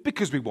 72,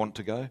 because we want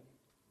to go.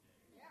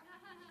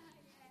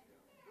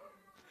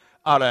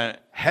 I don't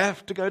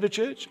have to go to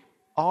church.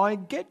 I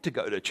get to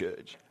go to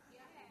church.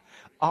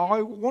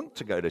 I want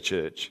to go to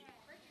church.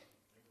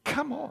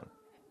 Come on.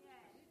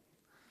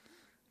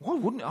 Why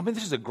wouldn't? I mean,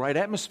 this is a great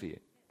atmosphere.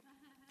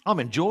 I'm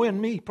enjoying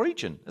me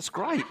preaching. That's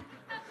great.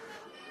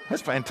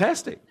 That's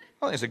fantastic.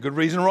 I think it's a good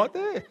reason right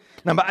there.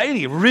 Number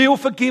 80, real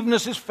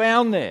forgiveness is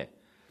found there.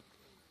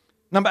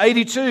 Number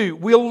 82,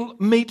 we'll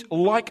meet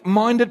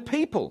like-minded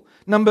people.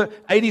 Number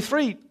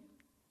 83,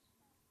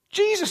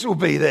 Jesus will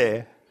be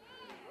there.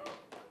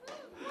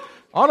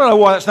 I don't know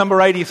why that's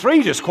number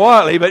 83 just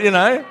quietly, but you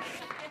know.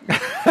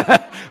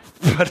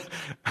 But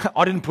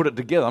I didn't put it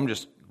together. I'm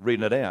just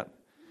reading it out.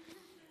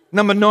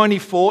 Number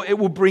 94, it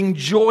will bring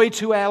joy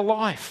to our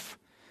life.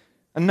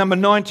 And number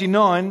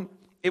 99,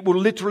 it will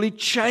literally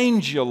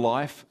change your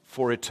life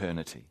for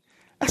eternity.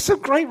 That's some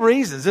great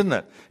reasons, isn't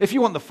it? If you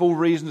want the full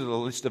reasons, a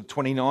list of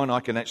 29, I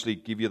can actually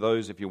give you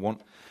those if you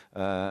want.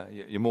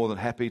 You're more than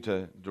happy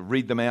to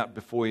read them out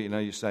before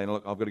you're saying,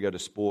 look, I've got to go to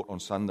sport on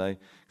Sunday,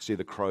 see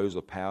the Crows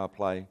or power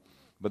play.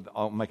 But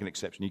I'll make an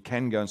exception. You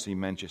can go and see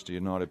Manchester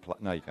United play.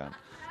 No, you can't.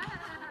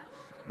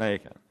 No, you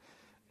can't.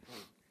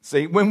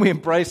 See, when we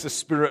embrace a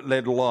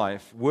Spirit-led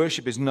life,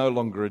 worship is no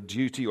longer a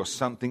duty or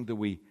something that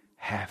we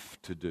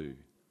have to do.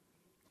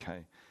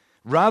 Okay?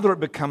 Rather, it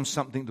becomes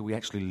something that we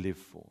actually live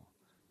for.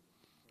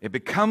 It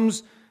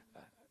becomes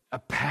a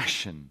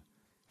passion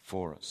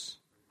for us.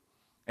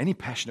 Any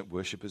passionate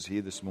worshippers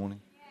here this morning?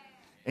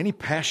 Any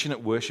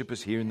passionate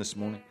worshippers here in this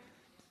morning?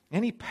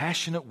 Any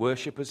passionate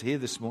worshippers here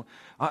this morning?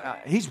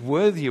 He's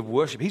worthy of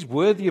worship. He's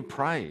worthy of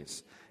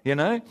praise. You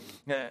know?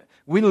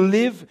 We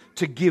live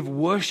to give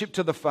worship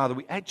to the Father.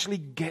 We actually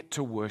get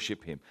to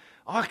worship Him.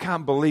 I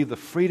can't believe the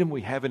freedom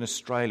we have in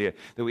Australia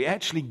that we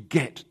actually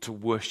get to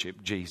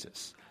worship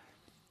Jesus.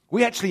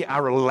 We actually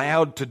are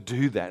allowed to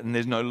do that, and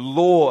there's no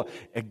law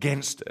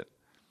against it.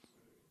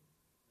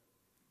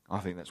 I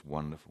think that's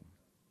wonderful.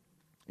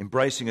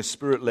 Embracing a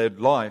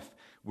Spirit-led life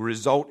will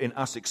result in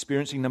us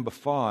experiencing, number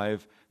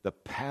 5, the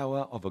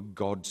power of a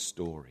God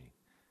story.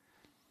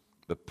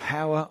 The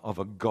power of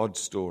a God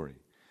story.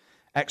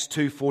 Acts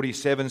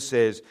 2:47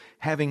 says,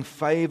 having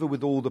favor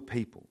with all the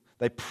people.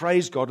 They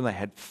praised God and they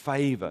had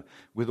favor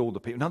with all the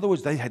people. In other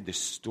words, they had this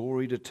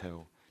story to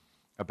tell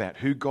about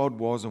who God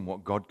was and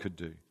what God could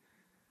do.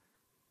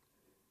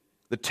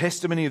 The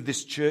testimony of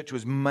this church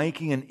was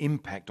making an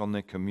impact on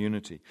their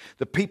community.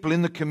 The people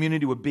in the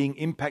community were being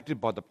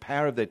impacted by the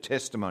power of their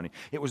testimony.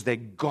 It was their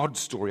God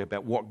story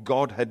about what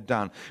God had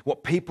done.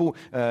 What people,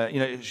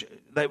 they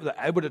were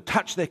able to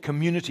touch their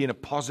community in a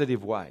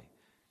positive way.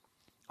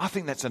 I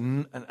think that's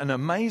an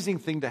amazing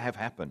thing to have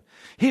happen.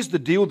 Here's the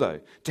deal, though.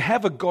 To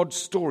have a God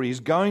story is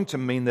going to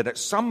mean that at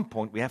some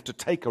point we have to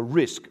take a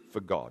risk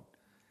for God.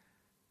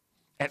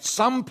 At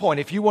some point,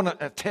 if you want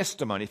a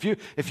testimony,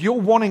 if you're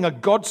wanting a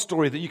God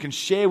story that you can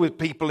share with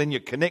people in your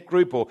Connect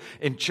group or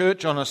in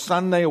church on a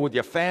Sunday or with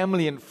your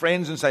family and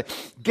friends and say,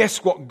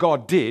 guess what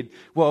God did?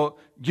 Well,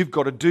 you've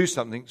got to do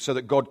something so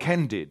that God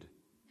can did.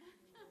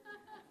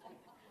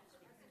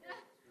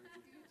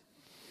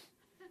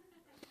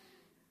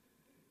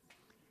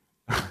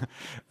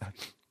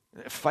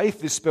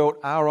 Faith is spelled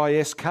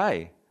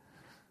R-I-S-K.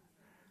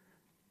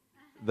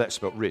 That's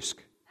spelled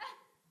risk.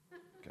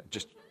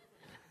 Okay,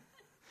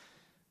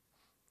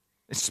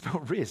 it's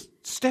spelled risk.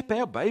 Step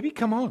out, baby.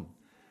 Come on.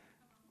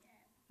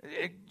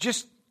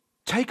 Just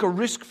take a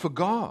risk for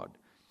God.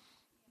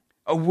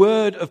 A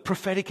word of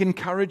prophetic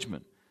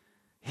encouragement.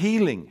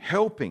 Healing,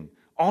 helping,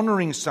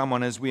 honoring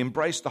someone as we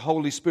embrace the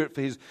Holy Spirit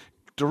for His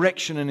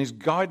direction and His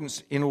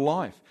guidance in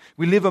life.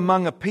 We live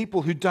among a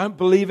people who don't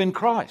believe in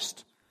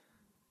Christ.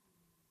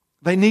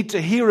 They need to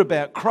hear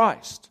about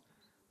Christ.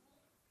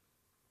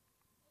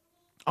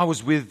 I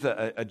was with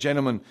a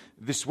gentleman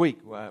this week.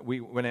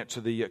 We went out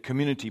to the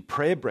community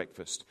prayer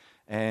breakfast,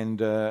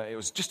 and it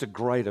was just a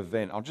great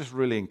event. I'll just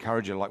really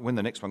encourage you, like when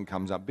the next one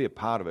comes up, be a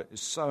part of it.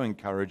 It's so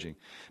encouraging.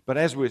 But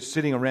as we're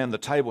sitting around the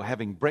table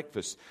having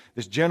breakfast,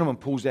 this gentleman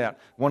pulls out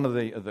one of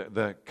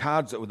the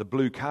cards that were the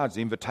blue cards,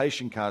 the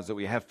invitation cards that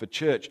we have for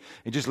church.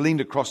 He just leaned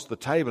across the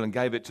table and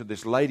gave it to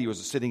this lady who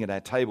was sitting at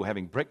our table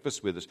having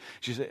breakfast with us.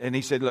 And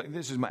he said, look,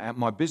 this is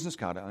my business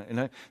card.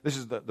 This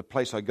is the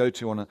place I go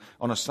to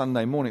on a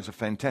Sunday morning. It's a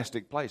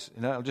fantastic place.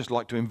 I'd just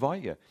like to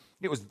invite you.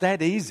 It was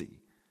that easy.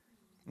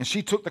 And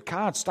she took the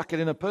card, stuck it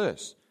in her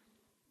purse.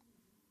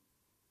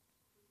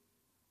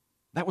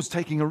 That was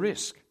taking a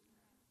risk.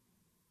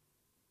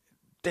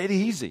 Dead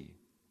easy.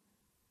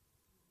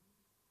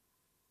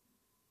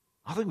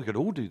 I think we could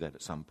all do that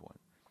at some point.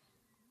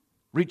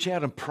 Reach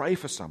out and pray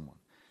for someone.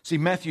 See,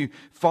 Matthew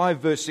 5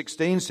 verse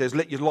 16 says,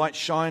 let your light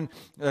shine,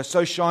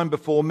 so shine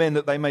before men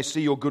that they may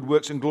see your good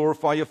works and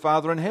glorify your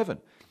Father in heaven.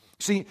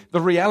 See,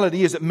 the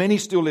reality is that many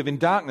still live in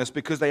darkness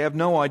because they have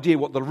no idea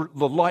what the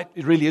light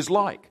really is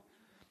like.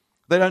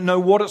 They don't know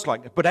what it's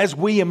like. But as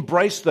we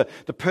embrace the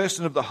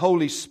person of the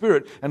Holy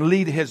Spirit and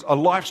lead a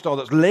lifestyle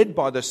that's led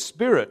by the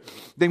Spirit,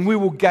 then we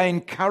will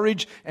gain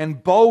courage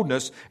and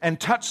boldness and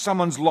touch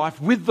someone's life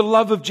with the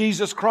love of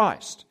Jesus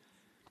Christ.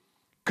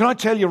 Can I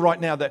tell you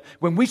right now that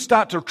when we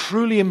start to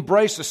truly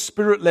embrace a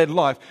Spirit-led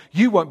life,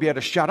 you won't be able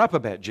to shut up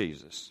about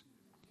Jesus.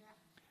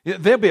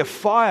 There'll be a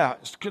fire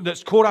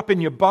that's caught up in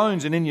your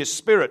bones and in your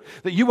spirit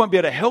that you won't be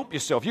able to help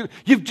yourself.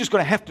 You've just got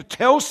to have to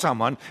tell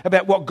someone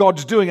about what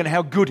God's doing and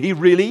how good He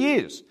really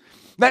is.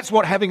 That's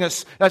what having a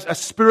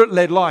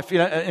Spirit-led life,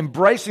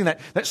 embracing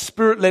that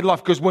Spirit-led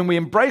life. Because when we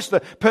embrace the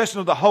person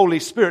of the Holy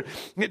Spirit,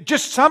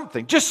 just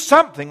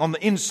something on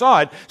the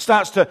inside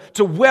starts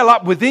to well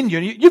up within you.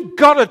 And you've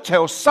got to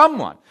tell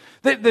someone.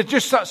 There's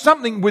just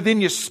something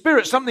within your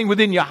spirit, something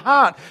within your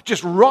heart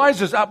just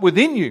rises up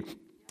within you.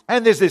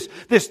 And there's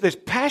this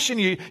passion.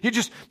 You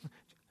just,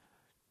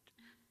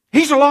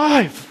 He's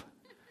alive.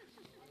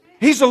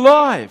 He's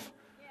alive.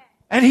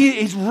 And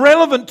He's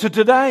relevant to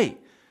today.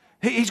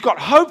 He's got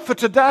hope for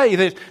today.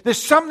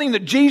 There's something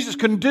that Jesus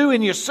can do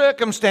in your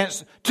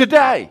circumstance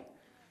today.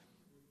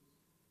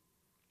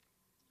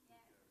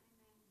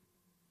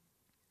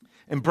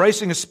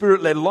 Embracing a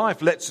Spirit-led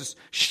life lets us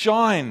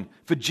shine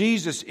for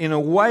Jesus in a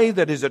way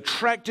that is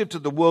attractive to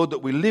the world that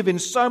we live in,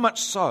 so much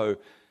so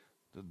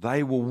that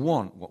they will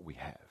want what we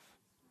have.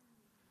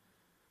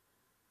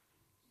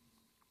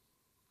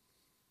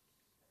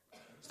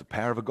 It's the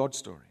power of a God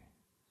story.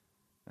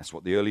 That's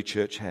what the early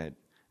church had.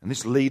 And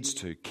this leads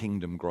to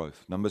kingdom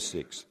growth. Number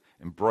 6,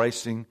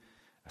 embracing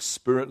a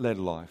Spirit-led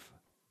life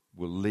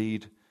will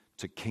lead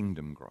to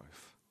kingdom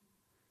growth.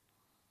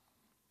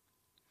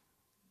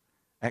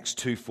 Acts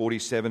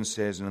 2:47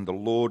 says, "And the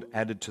Lord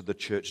added to the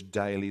church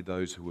daily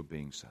those who were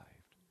being saved."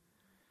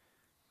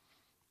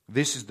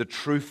 This is the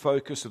true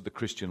focus of the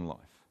Christian life,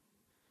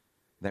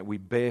 that we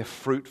bear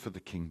fruit for the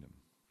kingdom.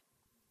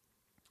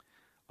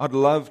 I'd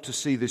love to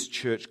see this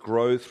church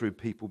grow through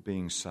people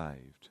being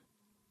saved.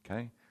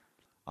 Okay?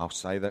 I'll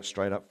say that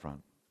straight up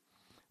front.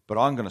 But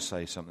I'm going to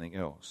say something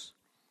else.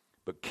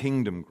 But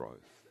kingdom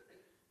growth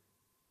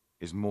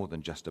is more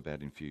than just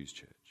about Infused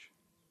Church.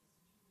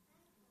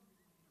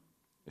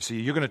 You see,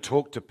 you're going to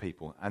talk to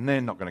people and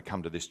they're not going to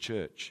come to this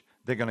church.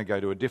 They're going to go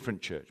to a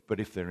different church. But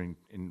if they're in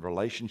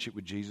relationship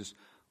with Jesus,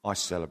 I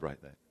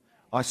celebrate that.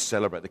 I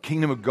celebrate. The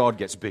kingdom of God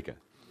gets bigger.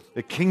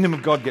 The kingdom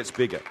of God gets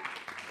bigger.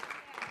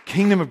 The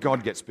kingdom of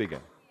God gets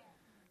bigger.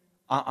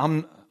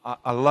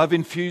 I love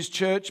Infused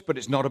Church, but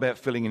it's not about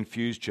filling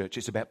Infused Church.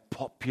 It's about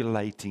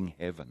populating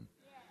heaven.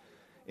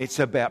 It's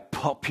about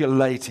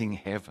populating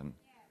heaven.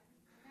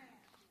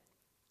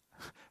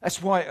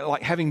 That's why,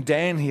 like having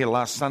Dan here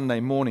last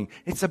Sunday morning,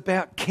 it's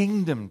about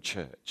kingdom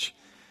church.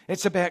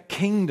 It's about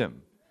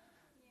kingdom.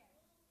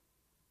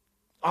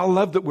 I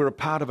love that we're a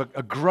part of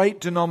a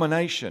great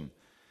denomination,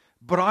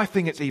 but I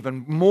think it's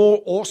even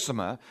more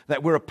awesomer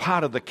that we're a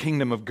part of the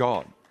kingdom of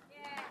God.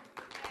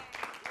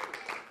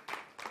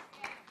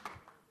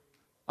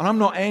 And I'm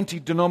not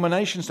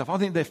anti-denomination stuff. I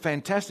think they're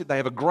fantastic. They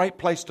have a great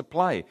place to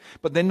play.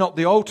 But they're not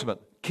the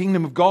ultimate.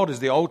 Kingdom of God is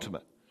the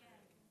ultimate.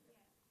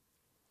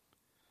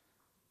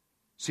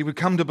 See, we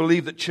come to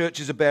believe that church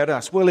is about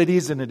us. Well, it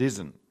is and it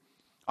isn't.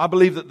 I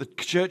believe that the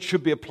church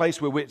should be a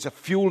place where it's a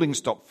fueling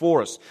stop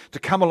for us to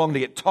come along to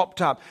get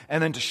topped up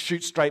and then to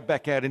shoot straight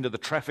back out into the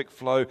traffic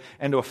flow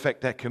and to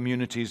affect our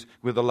communities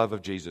with the love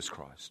of Jesus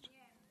Christ.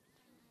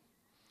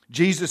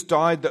 Jesus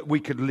died that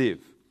we could live,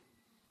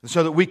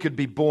 so that we could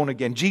be born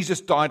again. Jesus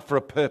died for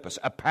a purpose,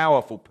 a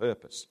powerful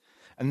purpose.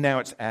 And now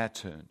it's our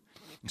turn.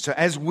 So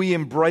as we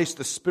embrace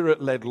the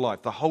Spirit-led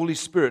life, the Holy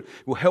Spirit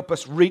will help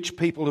us reach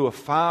people who are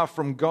far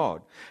from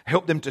God.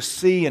 Help them to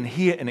see and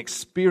hear and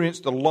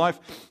experience the life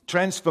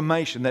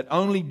transformation that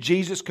only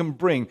Jesus can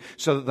bring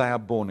so that they are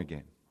born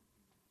again.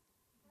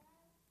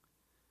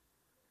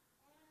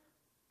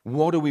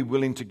 What are we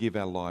willing to give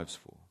our lives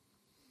for?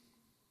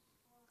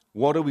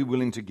 What are we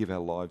willing to give our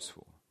lives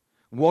for?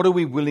 What are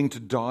we willing to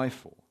die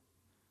for?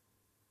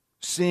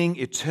 Seeing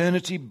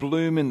eternity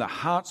bloom in the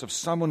hearts of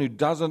someone who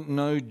doesn't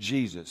know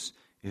Jesus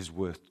is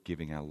worth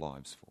giving our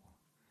lives for.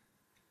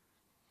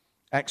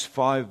 Acts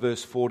 5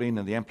 verse 14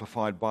 in the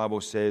Amplified Bible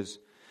says,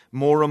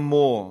 "More and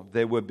more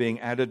there were being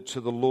added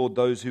to the Lord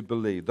those who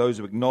believed, those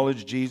who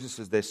acknowledged Jesus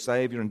as their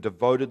Savior and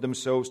devoted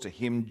themselves to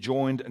Him,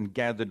 joined and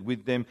gathered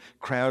with them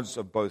crowds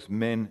of both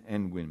men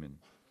and women."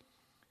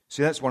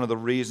 See, that's one of the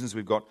reasons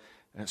we've got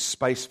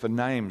space for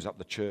names up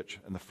the church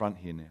in the front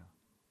here now.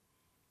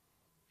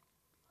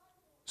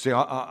 See,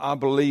 I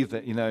believe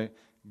that,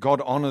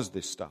 God honors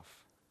this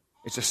stuff.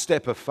 It's a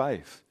step of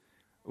faith.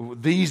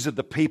 These are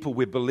the people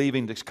we're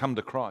believing to come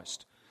to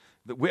Christ.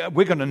 That we're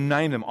going to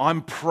name them.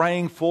 I'm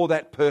praying for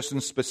that person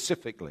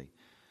specifically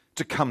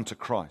to come to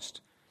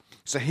Christ.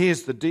 So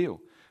here's the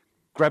deal.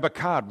 Grab a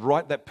card,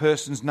 write that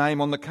person's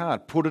name on the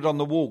card, put it on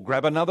the wall,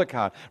 grab another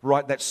card,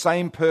 write that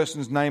same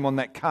person's name on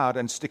that card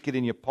and stick it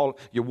in your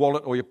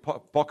wallet or your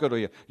pocket or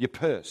your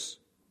purse.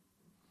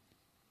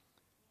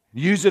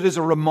 Use it as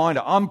a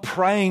reminder. I'm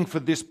praying for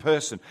this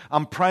person.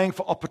 I'm praying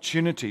for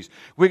opportunities.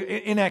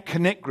 In our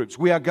Connect groups,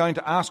 we are going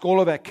to ask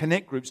all of our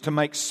Connect groups to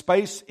make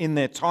space in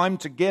their time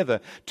together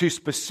to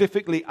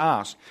specifically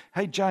ask,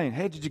 "Hey Jane,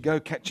 how did you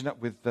go catching up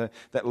with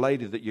that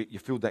lady that you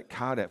filled that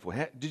card out for?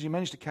 Did you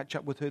manage to catch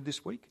up with her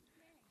this week?"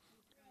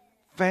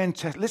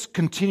 Fantastic. Let's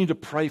continue to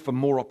pray for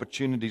more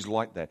opportunities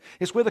like that.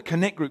 It's where the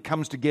Connect group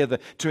comes together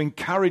to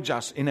encourage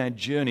us in our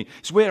journey.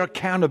 It's where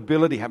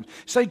accountability happens.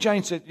 Say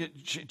Jane said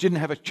she didn't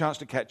have a chance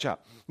to catch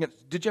up.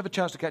 Did you have a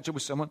chance to catch up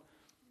with someone?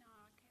 No,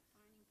 I kept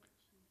finding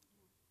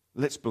questions.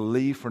 Let's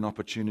believe for an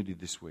opportunity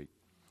this week.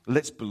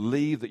 Let's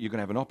believe that you're going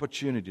to have an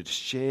opportunity to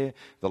share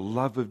the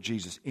love of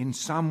Jesus in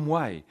some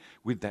way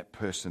with that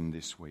person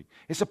this week.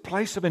 It's a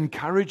place of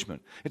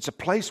encouragement. It's a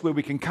place where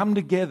we can come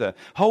together,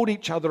 hold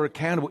each other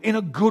accountable in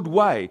a good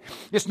way.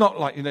 It's not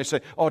like, say,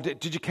 oh,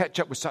 did you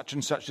catch up with such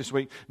and such this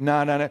week?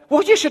 No.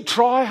 Well, you should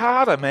try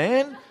harder,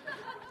 man.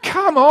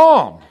 Come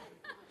on.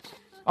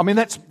 I mean,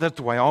 that's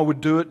the way I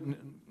would do it.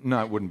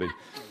 No, it wouldn't be.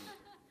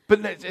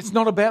 But it's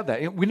not about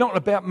that. We're not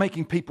about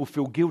making people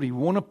feel guilty.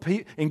 We want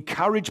to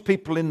encourage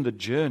people in the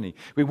journey.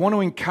 We want to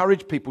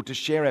encourage people to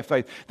share our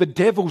faith. The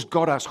devil's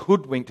got us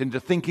hoodwinked into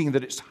thinking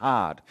that it's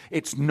hard.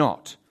 It's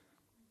not.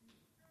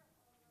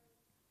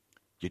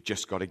 You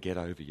just got to get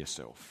over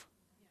yourself.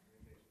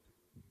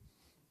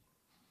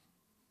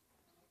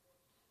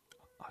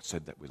 I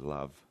said that with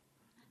love.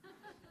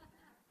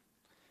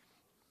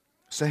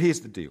 So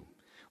here's the deal.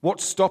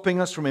 What's stopping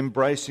us from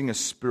embracing a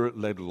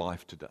Spirit-led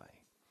life today?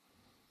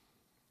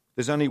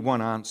 There's only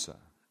one answer.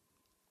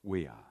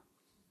 We are.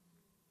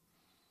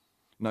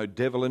 No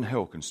devil in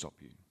hell can stop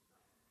you,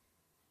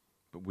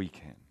 but we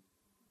can.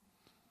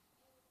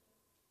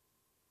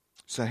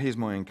 So here's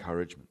my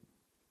encouragement.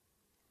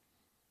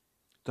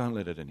 Don't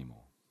let it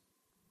anymore.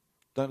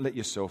 Don't let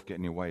yourself get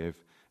in the way of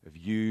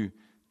you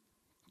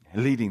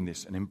leading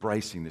this and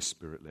embracing this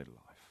Spirit-led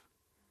life.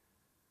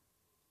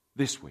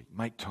 This week,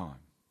 make time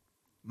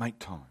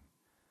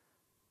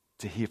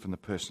to hear from the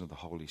person of the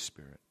Holy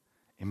Spirit.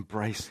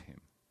 Embrace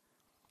Him.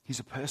 He's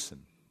a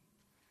person.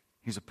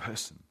 He's a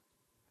person.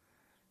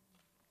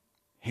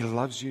 He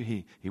loves you.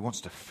 He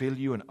wants to fill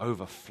you and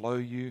overflow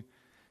you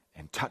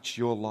and touch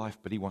your life,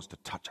 but He wants to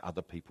touch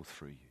other people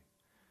through you.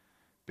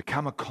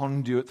 Become a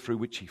conduit through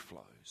which He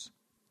flows.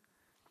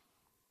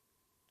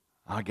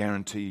 I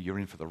guarantee you're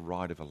in for the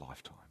ride of a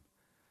lifetime.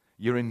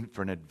 You're in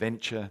for an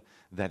adventure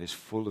that is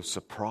full of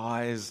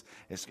surprise.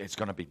 It's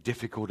going to be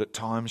difficult at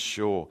times,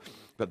 sure.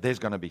 But there's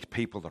going to be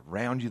people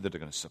around you that are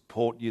going to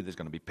support you. There's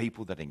going to be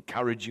people that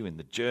encourage you in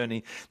the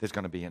journey. There's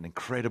going to be an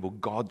incredible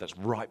God that's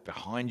right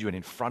behind you and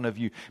in front of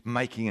you,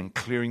 making and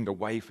clearing the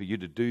way for you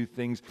to do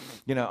things.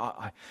 You know,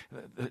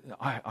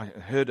 I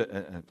heard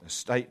a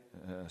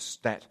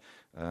stat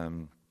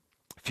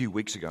a few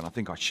weeks ago, and I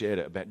think I shared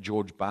it, about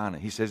George Barna.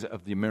 He says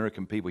of the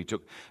American people, he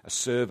took a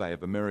survey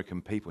of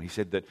American people. He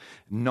said that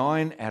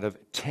 9 out of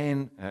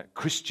 10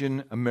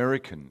 Christian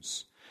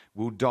Americans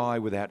will die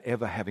without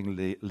ever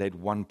having led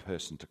one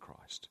person to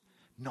Christ.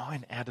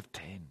 9 out of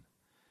 10.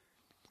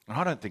 And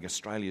I don't think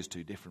Australia is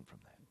too different from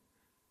that.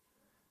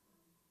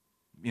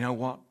 You know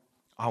what?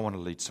 I want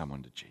to lead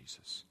someone to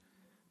Jesus.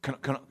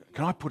 Can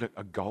I put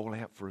a goal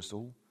out for us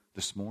all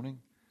this morning?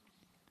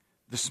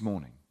 This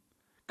morning,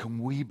 can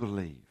we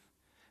believe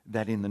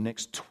that in the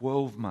next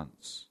 12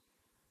 months,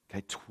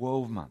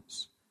 12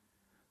 months,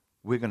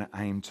 we're going to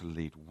aim to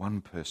lead one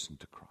person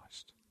to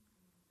Christ?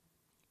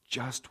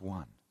 Just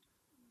one.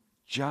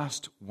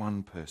 Just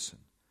one person.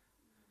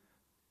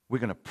 We're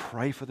going to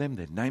pray for them.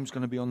 Their name's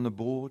going to be on the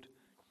board.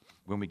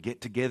 When we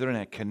get together in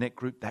our Connect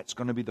group, that's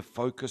going to be the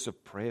focus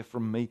of prayer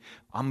from me.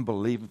 I'm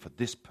believing for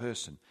this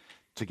person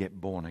to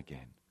get born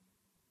again.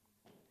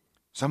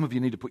 Some of you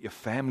need to put your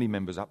family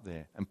members up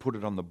there and put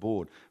it on the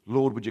board.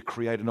 Lord, would you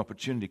create an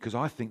opportunity? Because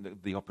I think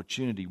that the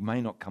opportunity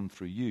may not come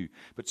through you,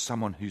 but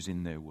someone who's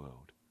in their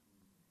world.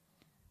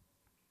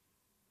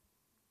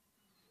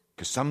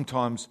 Because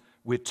sometimes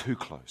we're too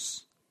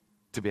close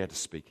to be able to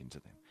speak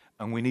into them.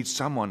 And we need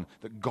someone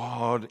that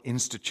God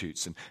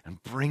institutes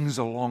and brings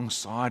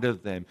alongside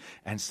of them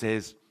and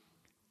says,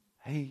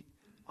 hey,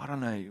 I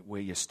don't know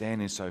where you're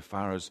standing so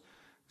far as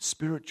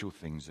spiritual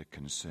things are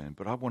concerned,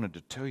 but I wanted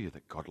to tell you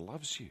that God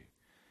loves you.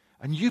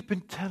 And you've been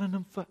telling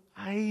them for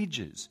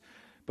ages.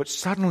 But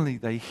suddenly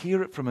they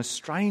hear it from a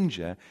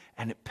stranger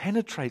and it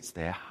penetrates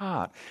their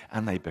heart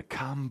and they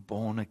become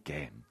born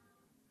again.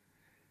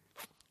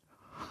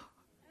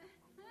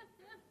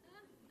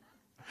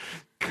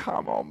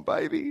 Come on,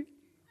 baby.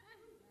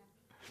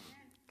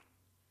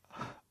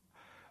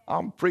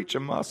 I'm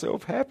preaching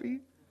myself happy.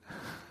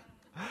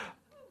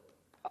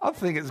 I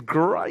think it's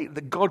great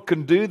that God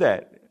can do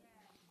that.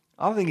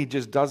 I think He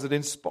just does it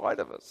in spite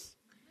of us.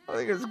 I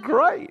think it's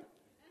great.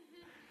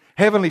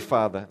 Heavenly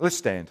Father, let's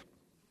stand.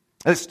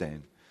 Let's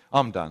stand.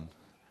 I'm done.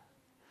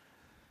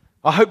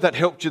 I hope that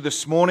helped you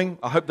this morning.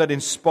 I hope that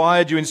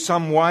inspired you in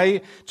some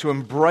way to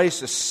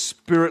embrace a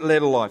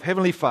Spirit-led life.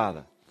 Heavenly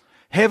Father,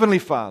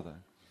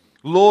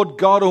 Lord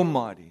God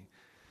Almighty,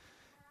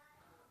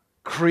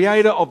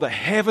 Creator of the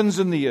heavens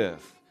and the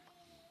earth,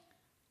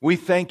 We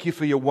thank you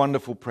for your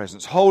wonderful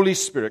presence. Holy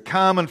Spirit,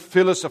 come and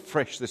fill us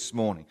afresh this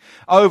morning.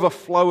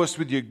 Overflow us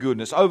with your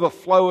goodness.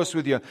 Overflow us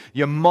with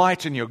your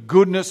might and your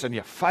goodness and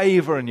your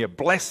favor and your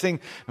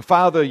blessing. And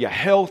Father, your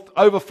health.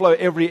 Overflow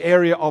every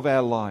area of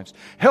our lives.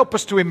 Help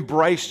us to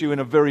embrace you in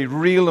a very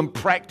real and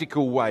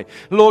practical way.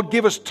 Lord,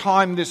 give us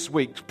time this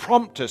week.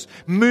 Prompt us.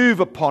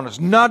 Move upon us.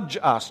 Nudge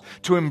us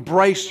to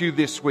embrace you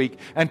this week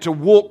and to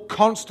walk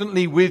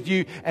constantly with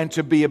you and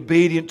to be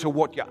obedient to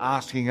what you're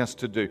asking us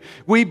to do.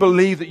 We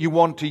believe that you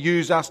want to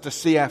use us to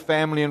see our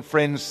family and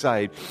friends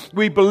saved.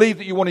 We believe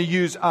that you want to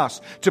use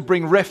us to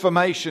bring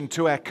reformation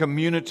to our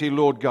community,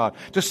 Lord God,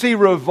 to see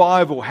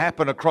revival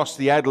happen across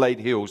the Adelaide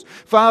Hills.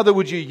 Father,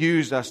 would you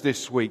use us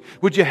this week?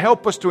 Would you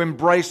help us to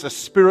embrace a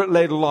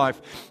Spirit-led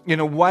life in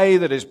a way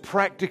that is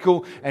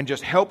practical and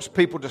just helps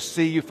people to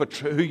see you for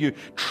who you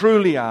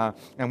truly are?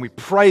 And we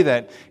pray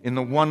that in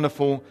the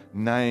wonderful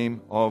name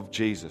of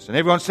Jesus. And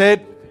everyone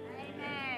said,